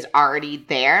it is already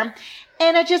there.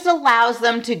 And it just allows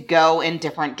them to go in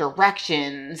different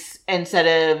directions instead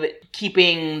of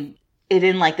keeping it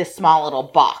in this small little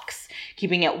box.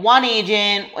 Keeping it one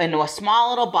agent in a small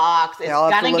little box. It's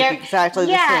gonna get exactly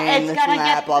the same. It's gonna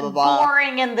get blah, blah, blah.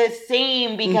 boring and the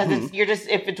same because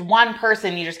if it's one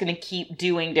person, you're just gonna keep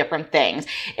doing different things.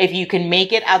 If you can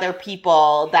make it other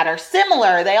people that are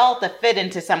similar, they all have to fit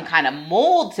into some kind of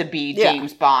mold to be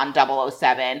James Bond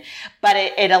 007. But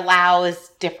it allows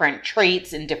different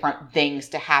traits and different things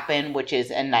to happen, which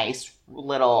is a nice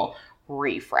little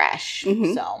refresh.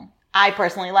 So I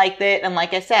personally liked it, and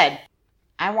like I said,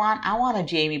 I want a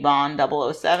Jamie Bond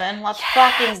 007. Let's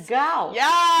fucking go.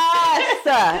 Yes!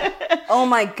 Oh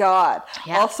my God.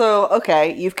 Yeah. Also,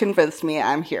 okay, you've convinced me.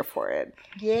 I'm here for it.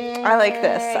 Yeah. I like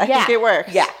this. I think it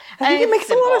works. Yeah. I think it makes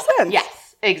a lot of sense.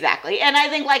 Yes, exactly. And I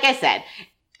think, like I said,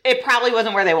 it probably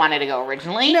wasn't where they wanted to go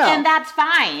originally. No. And that's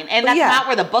fine. And that's not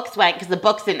where the books went, because the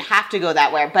books didn't have to go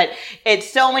that way. But it's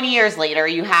so many years later,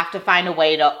 you have to find a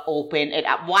way to open it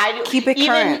up. Keep it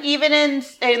current. Even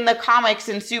in the comics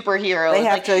and superheroes, they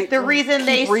have to the reason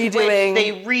they redoing.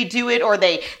 They redo it, or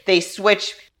they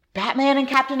switch Batman and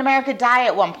Captain America die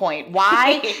at one point.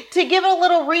 Why? To give it a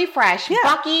little refresh. Yeah.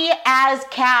 Bucky as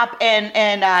Cap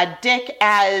and Dick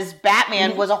as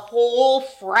Batman was a whole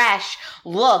fresh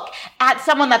look at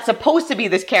someone that's supposed to be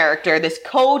this character, this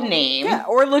code name. Yeah,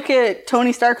 or look at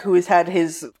Tony Stark, who has had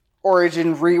his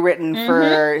origin rewritten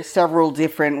for several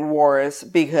different wars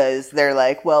because they're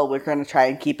like, well, we're going to try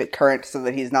and keep it current so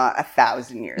that he's not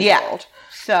 1,000 years old.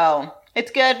 So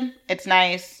it's good. It's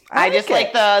nice. I just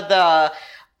like the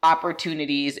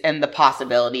opportunities and the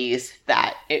possibilities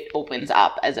that it opens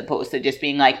up as opposed to just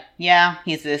being like, yeah,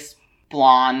 he's this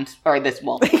blonde or this,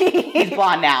 well, he's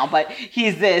blonde now, but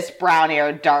he's this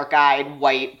brown-haired, dark-eyed,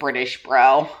 white British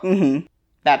bro. Mm-hmm.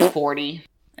 That's 40.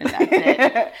 And that's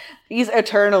it. He's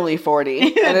eternally 40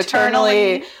 and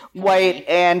eternally white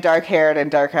and dark-haired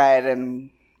and dark-eyed and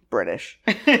British.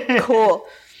 Cool.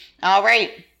 All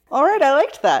right, I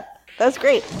liked that. That's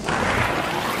great.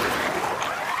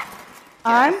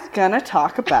 I'm gonna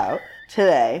talk about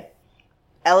today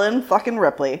Ellen fucking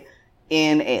Ripley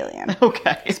in Alien.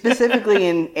 Okay. Specifically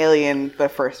in Alien, the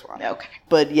first one. Okay.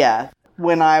 But yeah,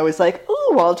 when I was like,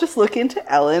 ooh, I'll just look into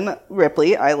Ellen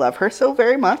Ripley. I love her so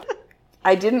very much.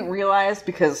 I didn't realize,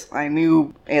 because I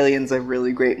knew Alien's a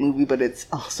really great movie, but it's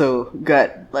also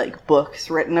got, like, books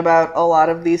written about a lot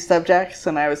of these subjects,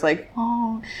 and I was like,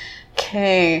 oh,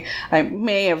 okay, I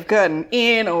may have gotten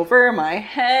in over my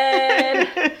head.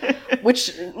 Which,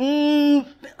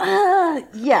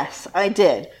 yes, I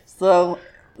did. So,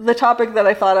 the topic that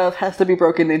I thought of has to be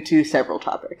broken into several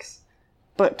topics.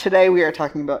 But today we are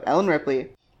talking about Ellen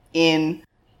Ripley in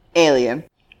Alien,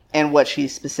 and what she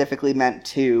specifically meant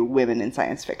to women in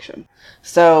science fiction.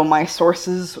 So my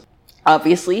sources,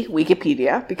 obviously,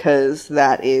 Wikipedia, because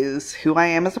that is who I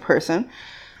am as a person.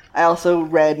 I also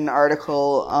read an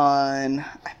article on,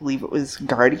 I believe it was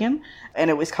Guardian, and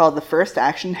it was called The First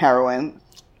Action Heroine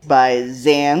by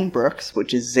Zan Brooks,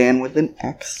 which is Zan with an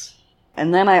X.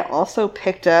 And then I also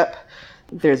picked up,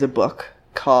 there's a book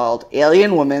called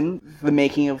Alien Woman, The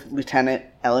Making of Lieutenant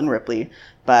Ellen Ripley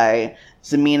by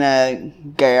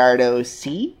Zemina Gallardo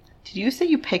C. Did you say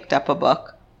you picked up a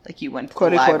book? Like you went to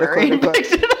the library and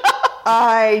picked it up?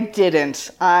 I didn't.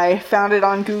 I found it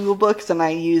on Google Books and I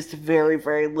used very,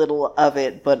 very little of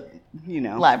it, but, you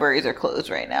know. Libraries are closed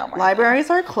right now. Martha.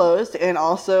 Libraries are closed, and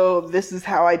also this is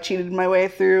how I cheated my way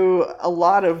through a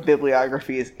lot of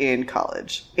bibliographies in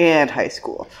college and high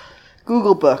school.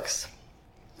 Google Books.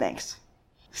 Thanks.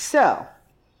 So,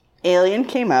 Alien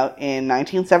came out in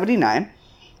 1979.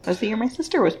 That was the year my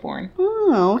sister was born.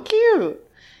 Oh, cute.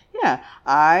 Yeah,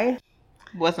 I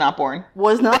was not born.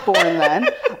 Was not born then.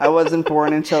 I wasn't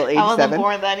born until 87. I wasn't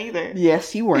born then either.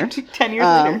 Yes, you weren't. 10 years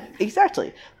later.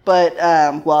 Exactly. But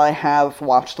while I have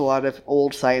watched a lot of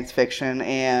old science fiction,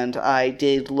 and I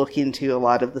did look into a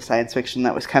lot of the science fiction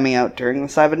that was coming out during the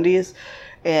 70s,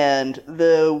 and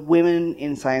the women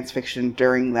in science fiction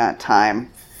during that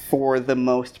time, for the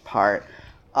most part,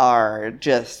 are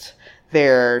just...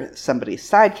 they're somebody's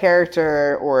side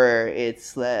character, or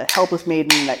it's the helpless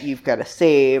maiden that you've got to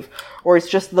save, or it's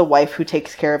just the wife who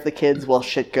takes care of the kids while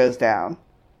shit goes down.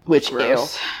 Which,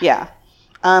 gross. Yeah.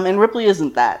 And Ripley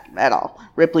isn't that at all.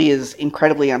 Ripley is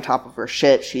incredibly on top of her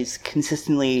shit. She's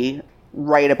consistently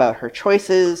right about her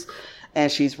choices,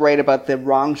 and she's right about the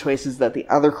wrong choices that the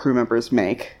other crew members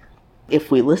make.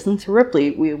 If we listened to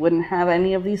Ripley, we wouldn't have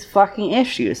any of these fucking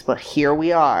issues, but here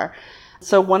we are.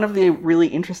 So one of the really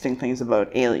interesting things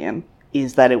about Alien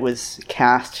is that it was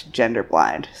cast gender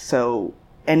blind. So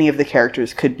any of the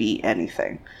characters could be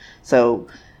anything. So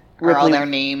Ripley, are all their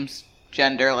names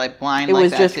gender like blind? It like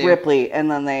was that just too? Ripley,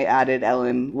 and then they added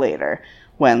Ellen later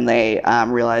when they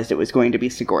realized it was going to be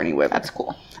Sigourney Weaver. That's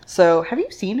cool. So have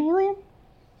you seen Alien?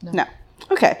 No.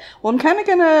 Okay. Well, I'm kind of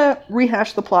going to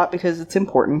rehash the plot because it's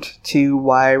important to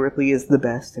why Ripley is the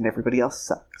best and everybody else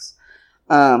sucks.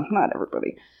 Not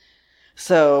everybody.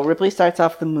 So, Ripley starts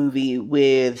off the movie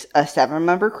with a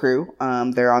 7-member crew.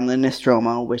 They're on the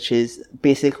Nostromo, which is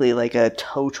basically like a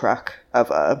tow truck of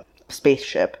a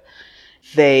spaceship.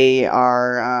 They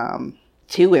are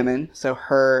 2 women, so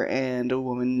her and a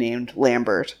woman named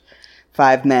Lambert.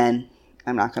 5 men.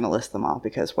 I'm not going to list them all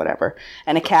because whatever.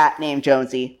 And a cat named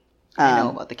Jonesy. I know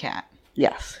about the cat.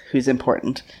 Yes, who's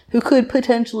important. Who could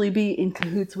potentially be in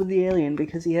cahoots with the alien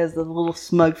because he has the little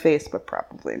smug face, but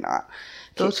probably not.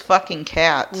 Those fucking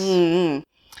cats. Mm-hmm.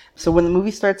 So when the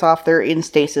movie starts off, they're in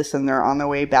stasis and they're on their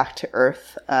way back to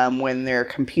Earth when their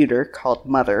computer, called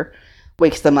Mother,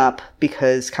 wakes them up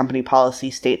because company policy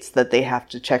states that they have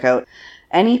to check out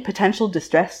any potential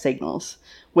distress signals,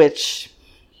 which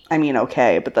I mean,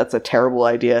 okay, but that's a terrible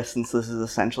idea since this is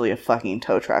essentially a fucking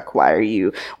tow truck. What are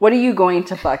you going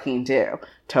to fucking do?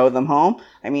 Tow them home?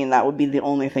 I mean, that would be the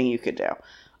only thing you could do.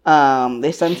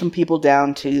 They send some people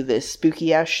down to this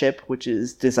spooky-ass ship, which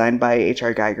is designed by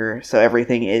H.R. Geiger, so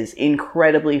everything is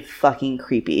incredibly fucking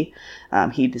creepy.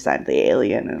 He designed the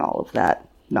alien and all of that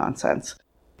nonsense.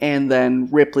 And then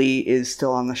Ripley is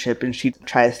still on the ship, and she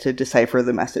tries to decipher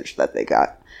the message that they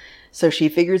got. So she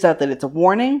figures out that it's a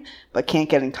warning, but can't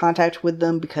get in contact with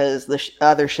them because the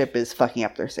other ship is fucking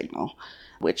up their signal.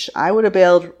 Which I would have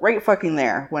bailed right fucking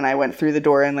there when I went through the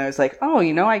door and I was like, oh,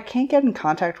 I can't get in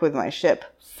contact with my ship.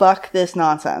 Fuck this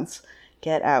nonsense.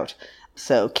 Get out.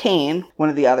 So Kane, one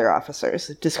of the other officers,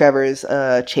 discovers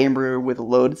a chamber with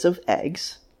loads of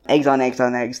eggs. Eggs on eggs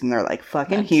on eggs, and they're like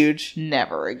fucking That's huge.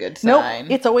 Never a good sign.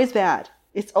 Nope, it's always bad.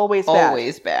 It's always bad.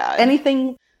 Always bad.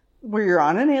 Anything where you're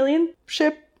on an alien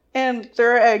ship and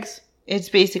there are eggs. It's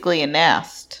basically a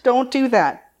nest. Don't do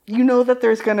that. You know that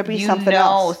there's going to be something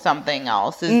else. Something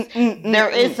else. There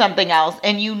is something else,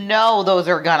 and those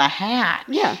are going to hatch.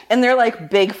 Yeah. And they're like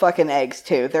big fucking eggs,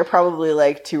 too. They're probably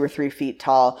like 2 or 3 feet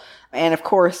tall. And of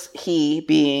course, he,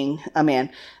 being a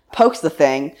man, pokes the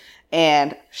thing,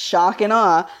 and shock and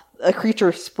awe, a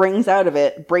creature springs out of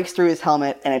it, breaks through his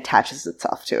helmet, and attaches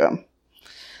itself to him.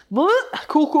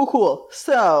 Cool.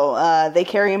 So, they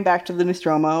carry him back to the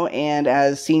Nostromo, and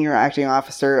as senior acting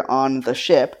officer on the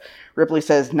ship, Ripley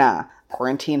says, nah,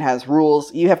 quarantine has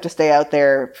rules. You have to stay out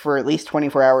there for at least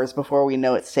 24 hours before we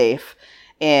know it's safe.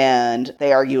 And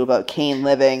they argue about Kane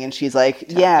living, and she's like,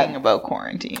 Talking about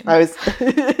quarantine. I was...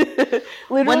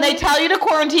 When they tell you to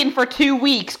quarantine for 2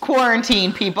 weeks,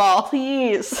 quarantine, people.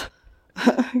 Please.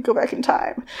 Go back in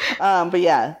time. But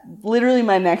yeah, literally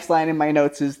my next line in my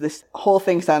notes is this whole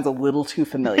thing sounds a little too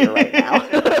familiar right now.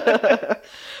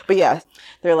 But yeah,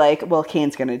 they're like, well,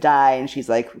 Kane's gonna die, and she's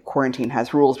like, quarantine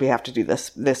has rules, we have to do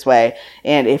this way,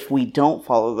 and if we don't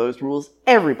follow those rules,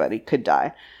 everybody could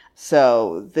die.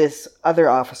 So this other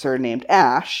officer named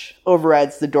Ash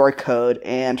overrides the door code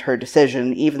and her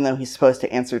decision, even though he's supposed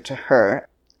to answer to her.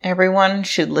 Everyone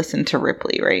should listen to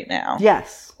Ripley right now.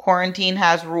 Yes. Quarantine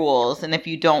has rules, and if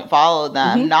you don't follow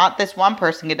them, not this one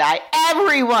person could die,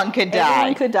 everyone could die.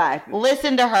 Everyone could die.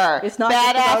 Listen to her. It's not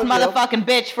badass motherfucking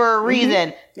bitch for a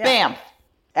reason. Yeah. Bam.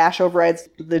 Ash overrides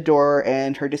the door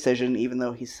and her decision, even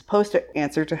though he's supposed to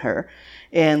answer to her.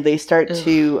 And they start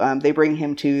to, they bring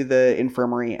him to the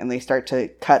infirmary, and they start to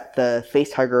cut the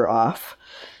face hugger off.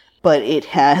 But it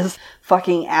has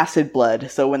fucking acid blood.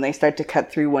 So when they start to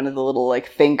cut through one of the little,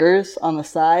 fingers on the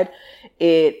side,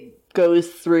 it goes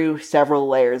through several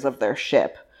layers of their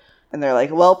ship. And they're like,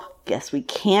 well, guess we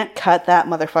can't cut that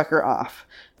motherfucker off.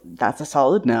 That's a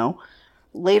solid no.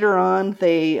 Later on,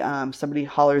 they somebody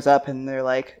hollers up and they're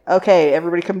like, okay,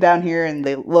 everybody come down here, and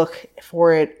they look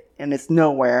for it and it's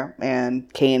nowhere,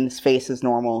 and Kane's face is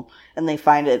normal, and they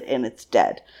find it and it's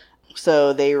dead.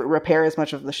 So they repair as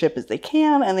much of the ship as they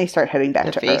can, and they start heading back to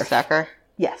Earth. The face sucker?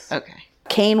 Yes. Okay.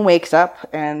 Kane wakes up,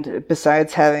 and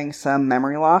besides having some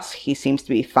memory loss, he seems to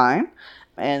be fine.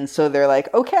 And so they're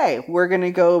like, okay, we're going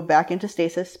to go back into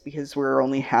stasis because we're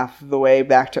only half the way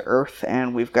back to Earth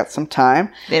and we've got some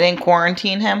time. They didn't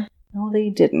quarantine him? No, they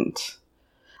didn't.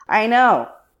 I know.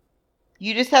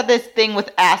 You just had this thing with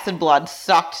acid blood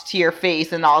sucked to your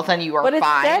face and all of a sudden you are fine. But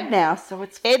it's dead now, so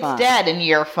it's fine. It's dead and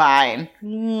you're fine.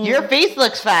 Your face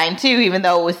looks fine too, even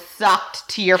though it was sucked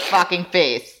to your fucking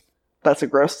face. That's a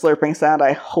gross slurping sound.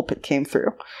 I hope it came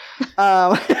through.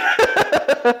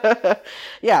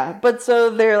 Yeah, but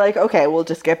so they're like, okay, we'll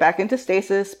just get back into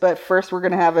stasis, but first we're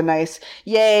going to have a nice,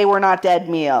 yay, we're not dead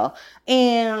meal.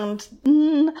 And,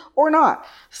 or not.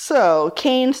 So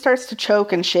Kane starts to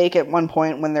choke and shake at one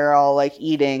point when they're all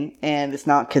eating, and it's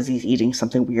not because he's eating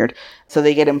something weird. So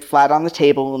they get him flat on the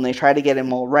table and they try to get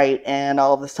him all right, and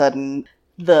all of a sudden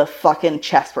the fucking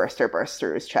chest burster bursts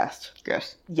through his chest.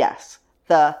 Yes. Yes.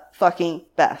 The fucking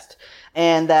best.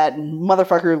 And that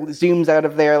motherfucker zooms out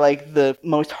of there like the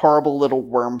most horrible little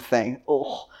worm thing.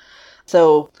 Ugh.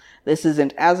 So this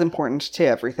isn't as important to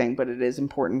everything, but it is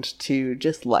important to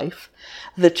just life.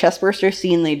 The chestburster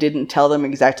scene, they didn't tell them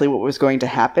exactly what was going to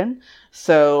happen.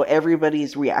 So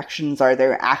everybody's reactions are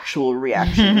their actual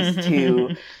reactions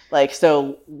to,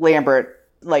 so Lambert,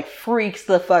 freaks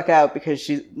the fuck out because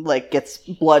she, gets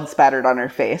blood spattered on her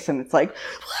face. And it's like,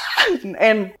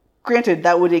 and granted,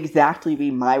 that would exactly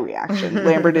be my reaction.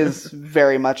 Lambert is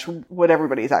very much what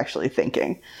everybody's actually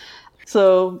thinking.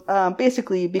 So,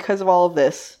 basically, because of all of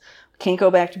this, we can't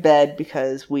go back to bed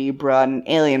because we brought an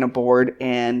alien aboard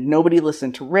and nobody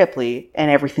listened to Ripley and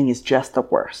everything is just the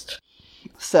worst.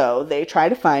 So, they try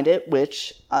to find it,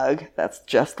 which ugh, that's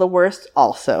just the worst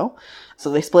also. So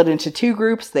they split into 2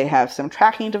 groups. They have some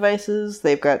tracking devices.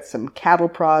 They've got some cattle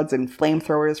prods and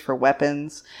flamethrowers for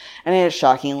weapons. And it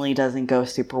shockingly doesn't go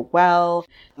super well.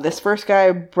 This first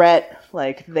guy, Brett,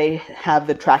 like, they have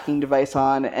the tracking device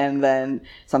on, and then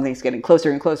something's getting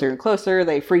closer and closer and closer.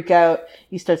 They freak out.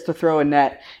 He starts to throw a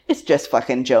net. It's just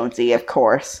fucking Jonesy, of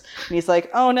course. And he's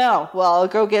like, oh no, well, I'll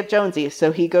go get Jonesy.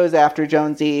 So he goes after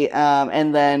Jonesy,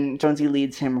 and then Jonesy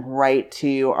leads him right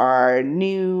to our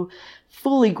new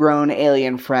fully grown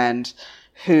alien friend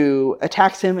who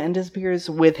attacks him and disappears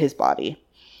with his body.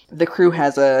 The crew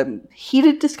has a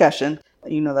heated discussion.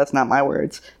 You know, that's not my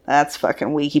words. That's fucking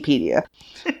Wikipedia.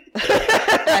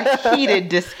 A heated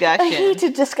discussion. A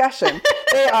heated discussion.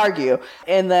 They argue.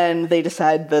 And then they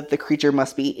decide that the creature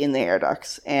must be in the air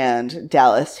ducts. And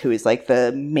Dallas, who is like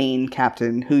the main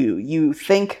captain, who you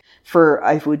think for,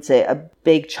 I would say, a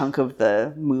big chunk of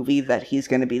the movie that he's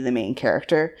going to be the main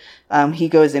character. He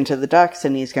goes into the ducts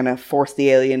and he's going to force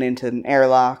the alien into an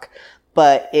airlock,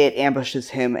 but it ambushes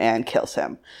him and kills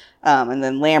him. And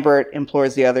then Lambert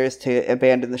implores the others to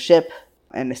abandon the ship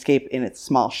and escape in its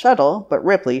small shuttle, but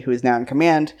Ripley, who is now in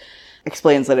command,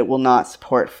 explains that it will not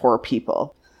support 4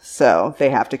 people. So they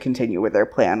have to continue with their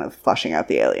plan of flushing out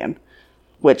the alien.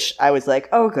 Which I was like,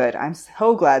 oh good, I'm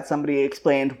so glad somebody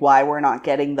explained why we're not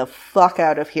getting the fuck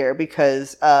out of here,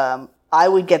 because I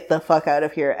would get the fuck out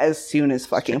of here as soon as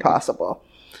fucking possible.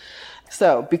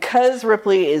 So, because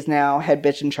Ripley is now head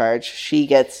bitch in charge, she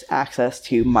gets access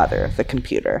to Mother, the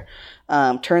computer.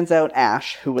 Turns out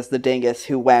Ash, who was the dingus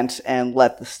who went and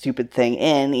let the stupid thing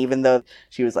in, even though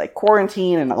she was like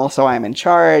quarantine and also I'm in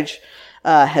charge,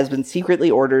 has been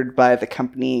secretly ordered by the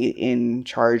company in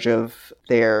charge of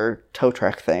their tow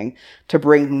truck thing to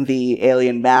bring the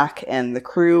alien back, and the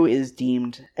crew is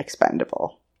deemed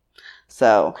expendable.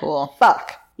 So, cool.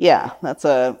 Fuck. Yeah, that's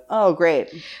oh, great.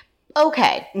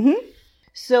 Okay. Mm-hmm.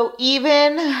 So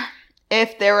even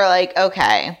if they were like,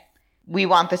 okay, we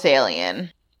want this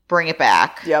alien, bring it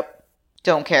back. Yep.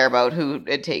 Don't care about who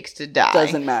it takes to die.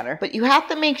 Doesn't matter. But you have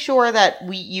to make sure that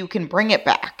you can bring it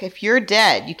back. If you're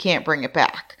dead, you can't bring it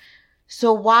back.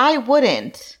 So why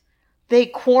wouldn't they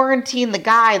quarantine the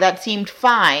guy that seemed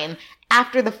fine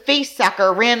after the face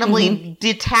sucker randomly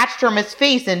detached from his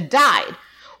face and died?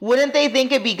 Wouldn't they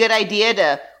think it'd be a good idea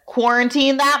to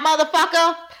quarantine that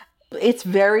motherfucker? It's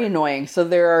very annoying. So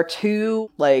there are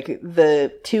 2, like,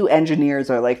 the 2 engineers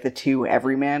are like the 2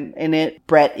 everyman in it.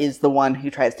 Brett is the one who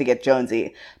tries to get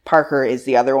Jonesy. Parker is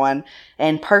the other one.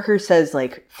 And Parker says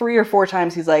like 3 or 4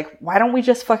 times, he's like, why don't we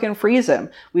just fucking freeze him?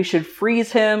 We should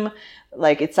freeze him.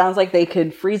 Like, it sounds like they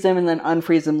could freeze him and then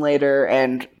unfreeze him later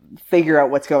and figure out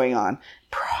what's going on.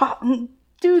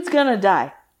 Dude's gonna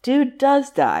die. Dude does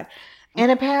die.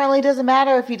 And apparently it doesn't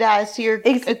matter if he dies to your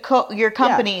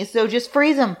company, yeah. So just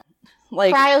freeze him.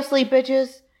 Like, cryo sleep,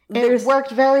 bitches. It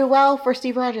worked very well for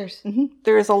Steve Rogers. Mm-hmm.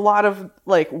 There's a lot of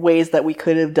like ways that we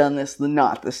could have done this,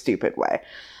 not the stupid way.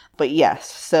 But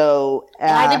yes, so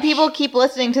Why did people keep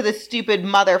listening to this stupid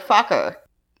motherfucker?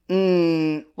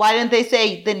 Why didn't they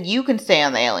say, then you can stay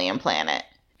on the alien planet?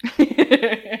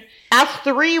 Us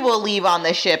 3 will leave on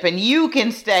the ship, and you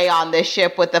can stay on this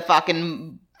ship with the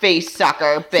fucking face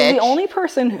sucker, bitch. So the only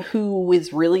person who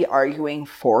was really arguing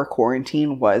for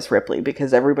quarantine was Ripley,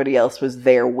 because everybody else was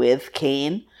there with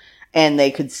Kane, and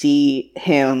they could see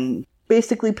him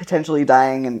basically potentially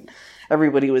dying, and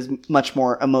everybody was much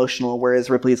more emotional,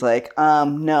 whereas Ripley's like,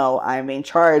 no, I'm in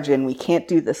charge, and we can't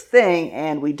do this thing,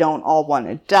 and we don't all want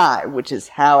to die, which is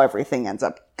how everything ends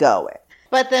up going.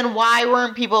 But then why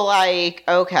weren't people like,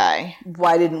 okay.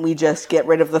 Why didn't we just get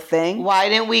rid of the thing? Why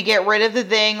didn't we get rid of the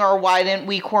thing, or why didn't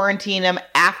we quarantine him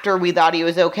after we thought he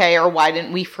was okay, or why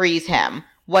didn't we freeze him?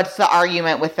 What's the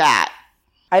argument with that?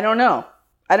 I don't know.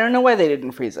 I don't know why they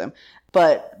didn't freeze him.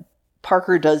 But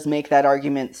Parker does make that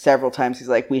argument several times. He's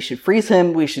like, we should freeze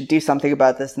him, we should do something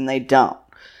about this, and they don't.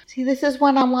 See, this is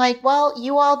when I'm like, well,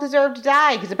 you all deserve to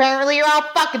die, because apparently you're all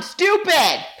fucking stupid!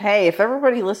 Hey, if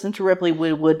everybody listened to Ripley,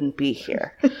 we wouldn't be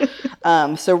here.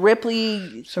 So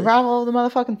Ripley... Survival of the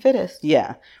motherfucking fittest.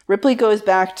 Yeah. Ripley goes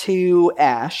back to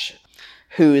Ash,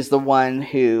 who is the one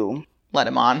who... let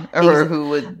him on. Or who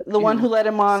would... The one who let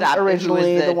him on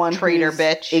originally. The one traitor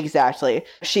bitch. Exactly.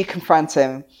 She confronts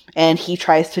him, and he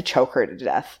tries to choke her to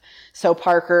death. So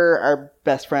Parker, our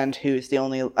best friend, who's the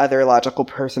only other logical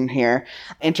person here,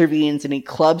 intervenes, and he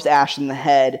clubs Ash in the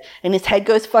head, and his head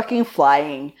goes fucking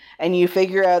flying, and you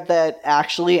figure out that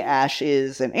actually Ash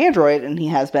is an android, and he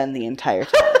has been the entire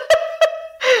time.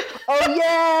 Oh,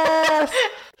 yes!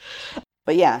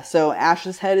 But yeah, so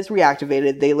Ash's head is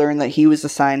reactivated. They learn that he was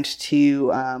assigned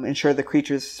to ensure the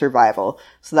creature's survival.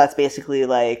 So that's basically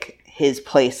like his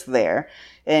place there.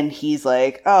 And he's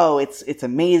like, oh, it's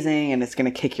amazing and it's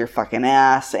going to kick your fucking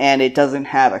ass. And it doesn't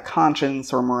have a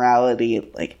conscience or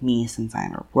morality like me since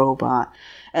I'm a robot.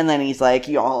 And then he's like,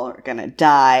 y'all are going to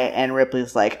die. And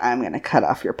Ripley's like, I'm going to cut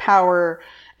off your power.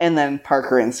 And then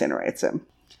Parker incinerates him.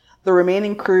 The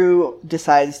remaining crew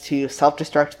decides to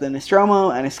self-destruct the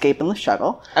Nostromo and escape in the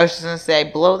shuttle. I was just going to say,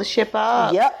 blow the ship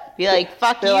up. Yep. Be like,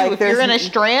 fuck you. Like, if you're going to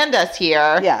strand us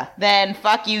here, then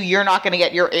fuck you. You're not going to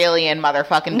get your alien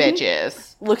motherfucking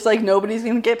bitches. Looks like nobody's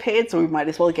going to get paid, so we might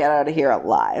as well get out of here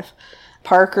alive.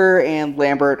 Parker and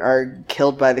Lambert are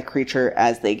killed by the creature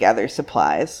as they gather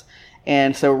supplies.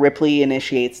 And so Ripley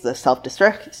initiates the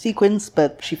self-destruct sequence,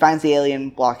 but she finds the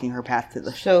alien blocking her path to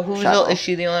the shuttle. So is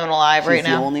she the only one alive right now?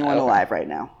 She's the only one alive right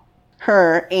now.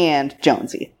 Her and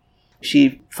Jonesy.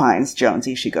 She finds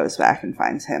Jonesy. She goes back and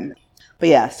finds him. But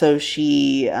yeah, so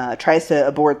she tries to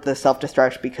abort the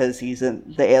self-destruct because the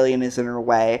alien is in her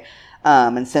way.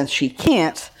 And since she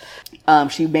can't,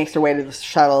 she makes her way to the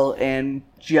shuttle and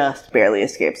just barely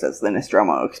escapes as the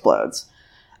Nostromo explodes.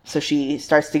 So she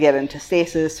starts to get into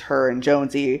stasis, her and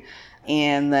Jonesy,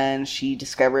 and then she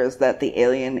discovers that the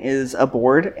alien is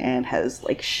aboard and has,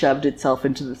 like, shoved itself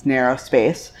into this narrow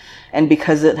space. And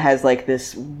because it has, like,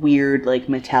 this weird, like,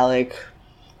 metallic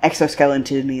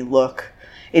exoskeleton-y look,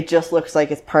 it just looks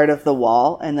like it's part of the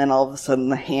wall, and then all of a sudden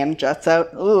the hand juts out.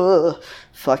 Ugh,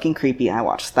 fucking creepy. I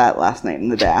watched that last night in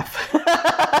the bath.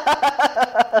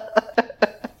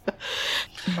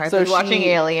 So watching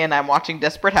Alien, I'm watching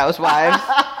Desperate Housewives.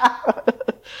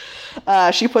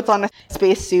 She puts on a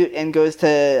spacesuit and goes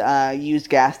to use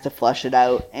gas to flush it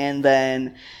out, and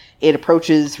then it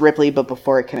approaches Ripley, but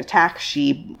before it can attack,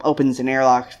 she opens an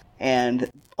airlock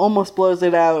and almost blows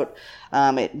it out.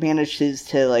 It manages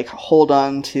to, like, hold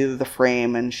on to the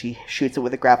frame, and she shoots it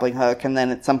with a grappling hook, and then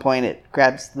at some point it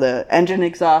grabs the engine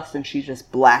exhaust, and she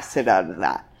just blasts it out of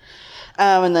that.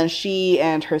 And then she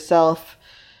and herself...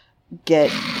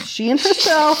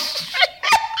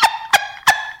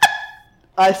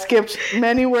 I skipped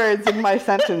many words in my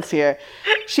sentence here.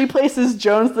 She places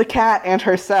Jones the cat and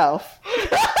herself.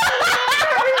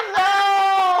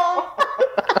 No!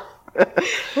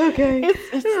 Okay.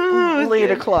 It's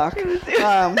late o'clock.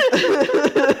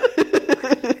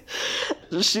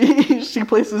 She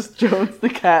places Jones the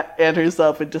cat and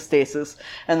herself into stasis,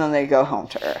 and then they go home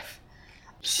to Earth.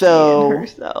 So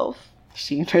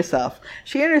She and herself,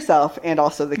 and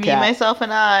also the cat. Me, myself,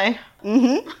 and I.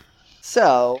 Mm-hmm.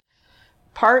 So,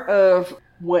 part of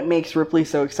what makes Ripley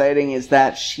so exciting is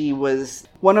that she was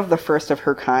one of the first of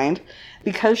her kind.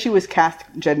 Because she was cast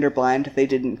gender blind, they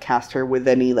didn't cast her with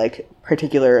any, like,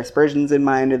 particular aspersions in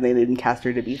mind, and they didn't cast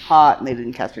her to be hot, and they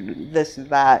didn't cast her to do this and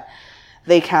that.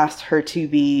 They cast her to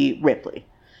be Ripley.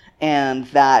 And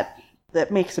that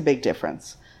makes a big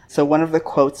difference. So one of the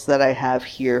quotes that I have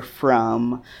here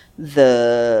from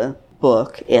the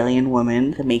book, Alien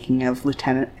Woman, The Making of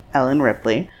Lieutenant Ellen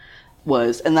Ripley,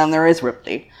 was, and then there is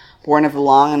Ripley, born of the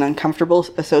long and uncomfortable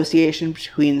association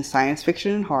between science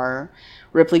fiction and horror,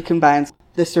 Ripley combines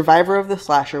the survivor of the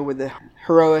slasher with the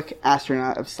heroic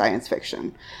astronaut of science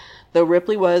fiction. Though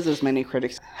Ripley was, as many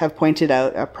critics have pointed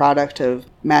out, a product of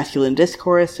masculine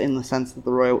discourse in the sense that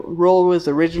the role was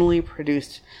originally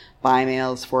produced by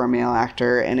males for a male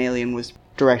actor, and Alien was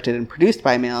directed and produced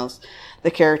by males,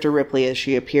 the character Ripley as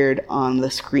she appeared on the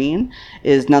screen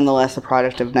is nonetheless a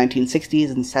product of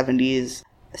 1960s and 70s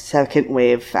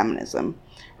second-wave feminism.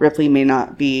 Ripley may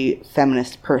not be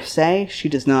feminist per se. She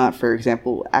does not, for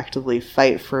example, actively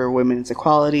fight for women's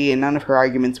equality, and none of her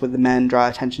arguments with the men draw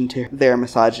attention to their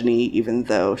misogyny, even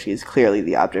though she is clearly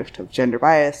the object of gender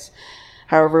bias.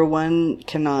 However, one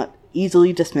cannot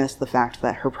easily dismiss the fact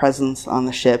that her presence on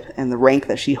the ship and the rank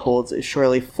that she holds is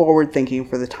surely forward-thinking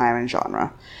for the time and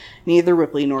genre. Neither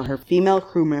Ripley nor her female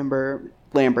crew member,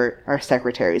 Lambert, are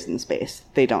secretaries in space.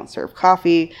 They don't serve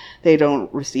coffee, they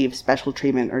don't receive special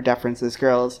treatment or deference as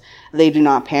girls, they do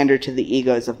not pander to the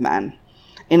egos of men.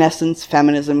 In essence,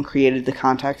 feminism created the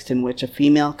context in which a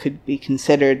female could be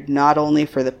considered not only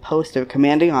for the post of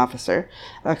commanding officer,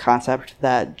 a concept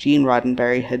that Gene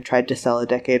Roddenberry had tried to sell a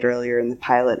decade earlier in the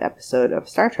pilot episode of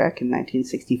Star Trek in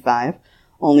 1965,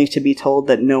 only to be told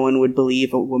that no one would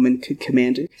believe a woman could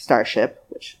command a starship,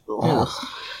 which,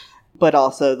 but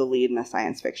also the lead in a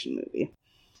science fiction movie.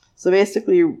 So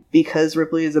basically, because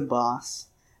Ripley is a boss,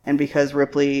 and because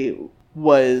Ripley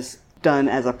was done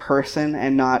as a person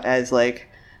and not as, like,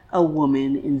 a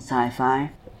woman in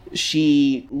sci-fi,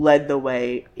 she led the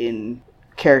way in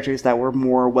characters that were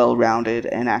more well-rounded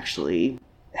and actually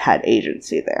had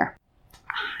agency there.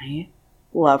 I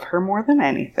love her more than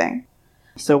anything.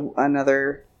 So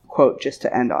another quote just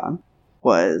to end on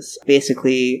was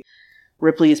basically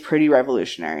Ripley is pretty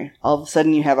revolutionary. All of a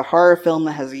sudden you have a horror film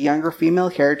that has a younger female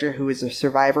character who is a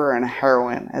survivor and a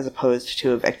heroine as opposed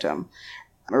to a victim.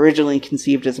 Originally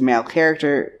conceived as a male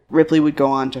character, Ripley would go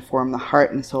on to form the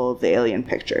heart and soul of the Alien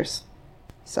pictures.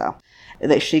 So,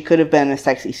 that she could have been a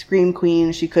sexy scream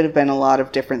queen, she could have been a lot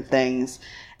of different things.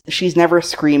 She's never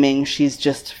screaming, she's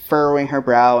just furrowing her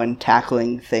brow and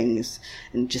tackling things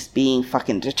and just being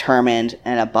fucking determined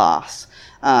and a boss.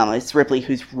 It's Ripley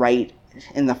who's right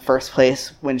in the first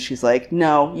place when she's like,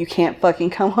 no, you can't fucking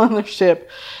come on the ship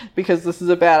because this is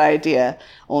a bad idea,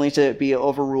 only to be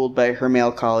overruled by her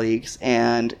male colleagues.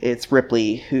 And it's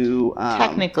Ripley who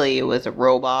technically it was a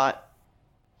robot.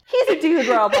 He's a dude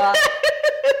robot.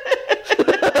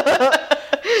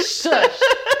 Shush.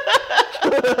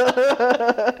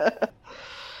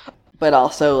 But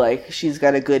also, like, she's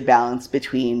got a good balance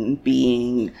between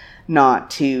being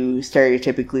not too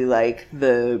stereotypically like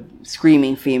the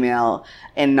screaming female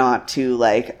and not too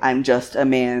like, I'm just a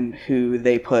man who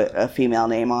they put a female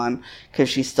name on, because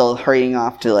she's still hurrying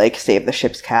off to like save the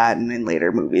ship's cat, and in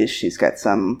later movies she's got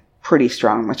some pretty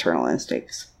strong maternal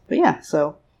instincts. But yeah,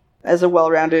 so as a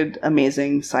well-rounded,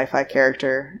 amazing sci-fi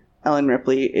character, Ellen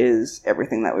Ripley is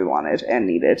everything that we wanted and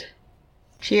needed.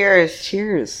 Cheers.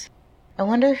 Cheers. I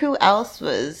wonder who else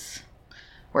was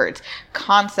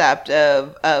concept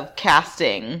of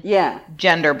casting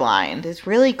gender blind is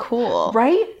really cool.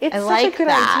 Right? It's such like a good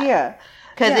that. idea.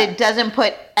 Because it doesn't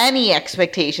put any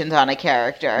expectations on a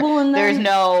character. Well, there's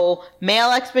no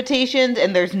male expectations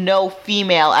and there's no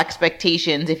female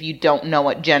expectations if you don't know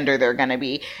what gender they're going to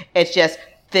be. It's just,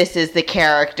 this is the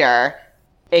character.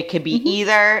 It could be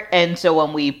either. And so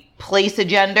when we place a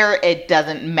gender, it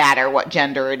doesn't matter what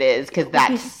gender it is because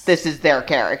this is their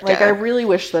character. Like, I really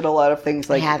wish that a lot of things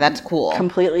like that's cool.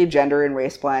 Completely gender and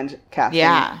race blind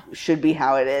casting should be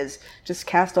how it is. Just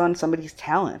cast on somebody's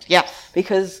talent. Yes.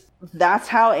 Because that's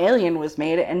how Alien was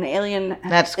made, and Alien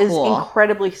is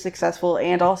incredibly successful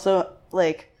and also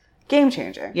like game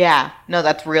changing. Yeah. No,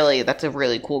 that's a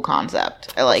really cool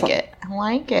concept. I like it. I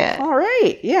like it. All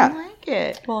right. Yeah. I like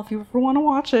it. Well, if you ever want to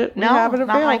watch it, we no, have it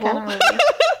available. Not my kind of movie.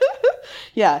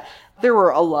 Yeah, there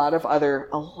were a lot of other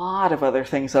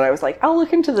things that I was like, I'll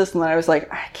look into this, and then I was like,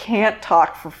 I can't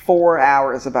talk for 4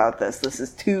 hours about this. This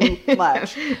is too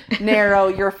much. Narrow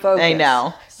your focus. I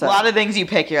know. So. A lot of things you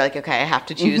pick, you're like, okay, I have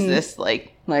to choose this.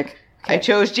 Like, okay. I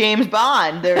chose James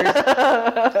Bond.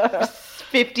 There's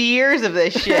 50 years of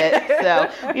this shit.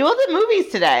 So we looked at movies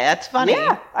today. That's funny.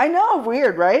 Yeah, I know.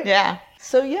 Weird, right? Yeah.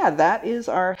 So yeah, that is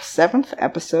our 7th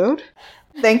episode.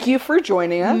 Thank you for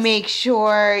joining us. Make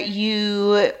sure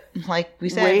you, like we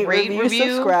said, rate,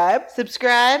 review,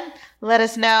 subscribe. Let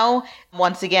us know.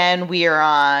 Once again, we are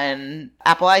on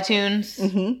Apple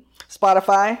iTunes.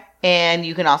 Spotify. And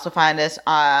you can also find us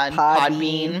on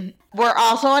Podbean. We're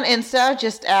also on Insta,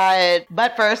 just at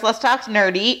But First, Let's Talk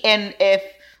Nerdy. And if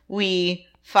we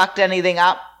fucked anything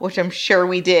up, which I'm sure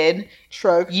we did,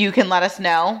 you can let us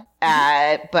know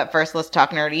at But First Let's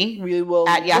Talk Nerdy. We will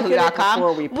at yahoo.com.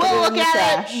 We'll look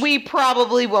at it. We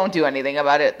probably won't do anything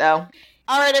about it though.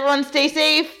 All right, everyone, stay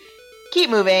safe.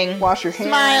 Keep moving. Wash your hands.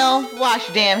 Smile. Wash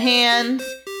your damn hands.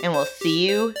 And we'll see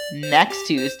you next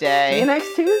Tuesday. See you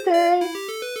next Tuesday.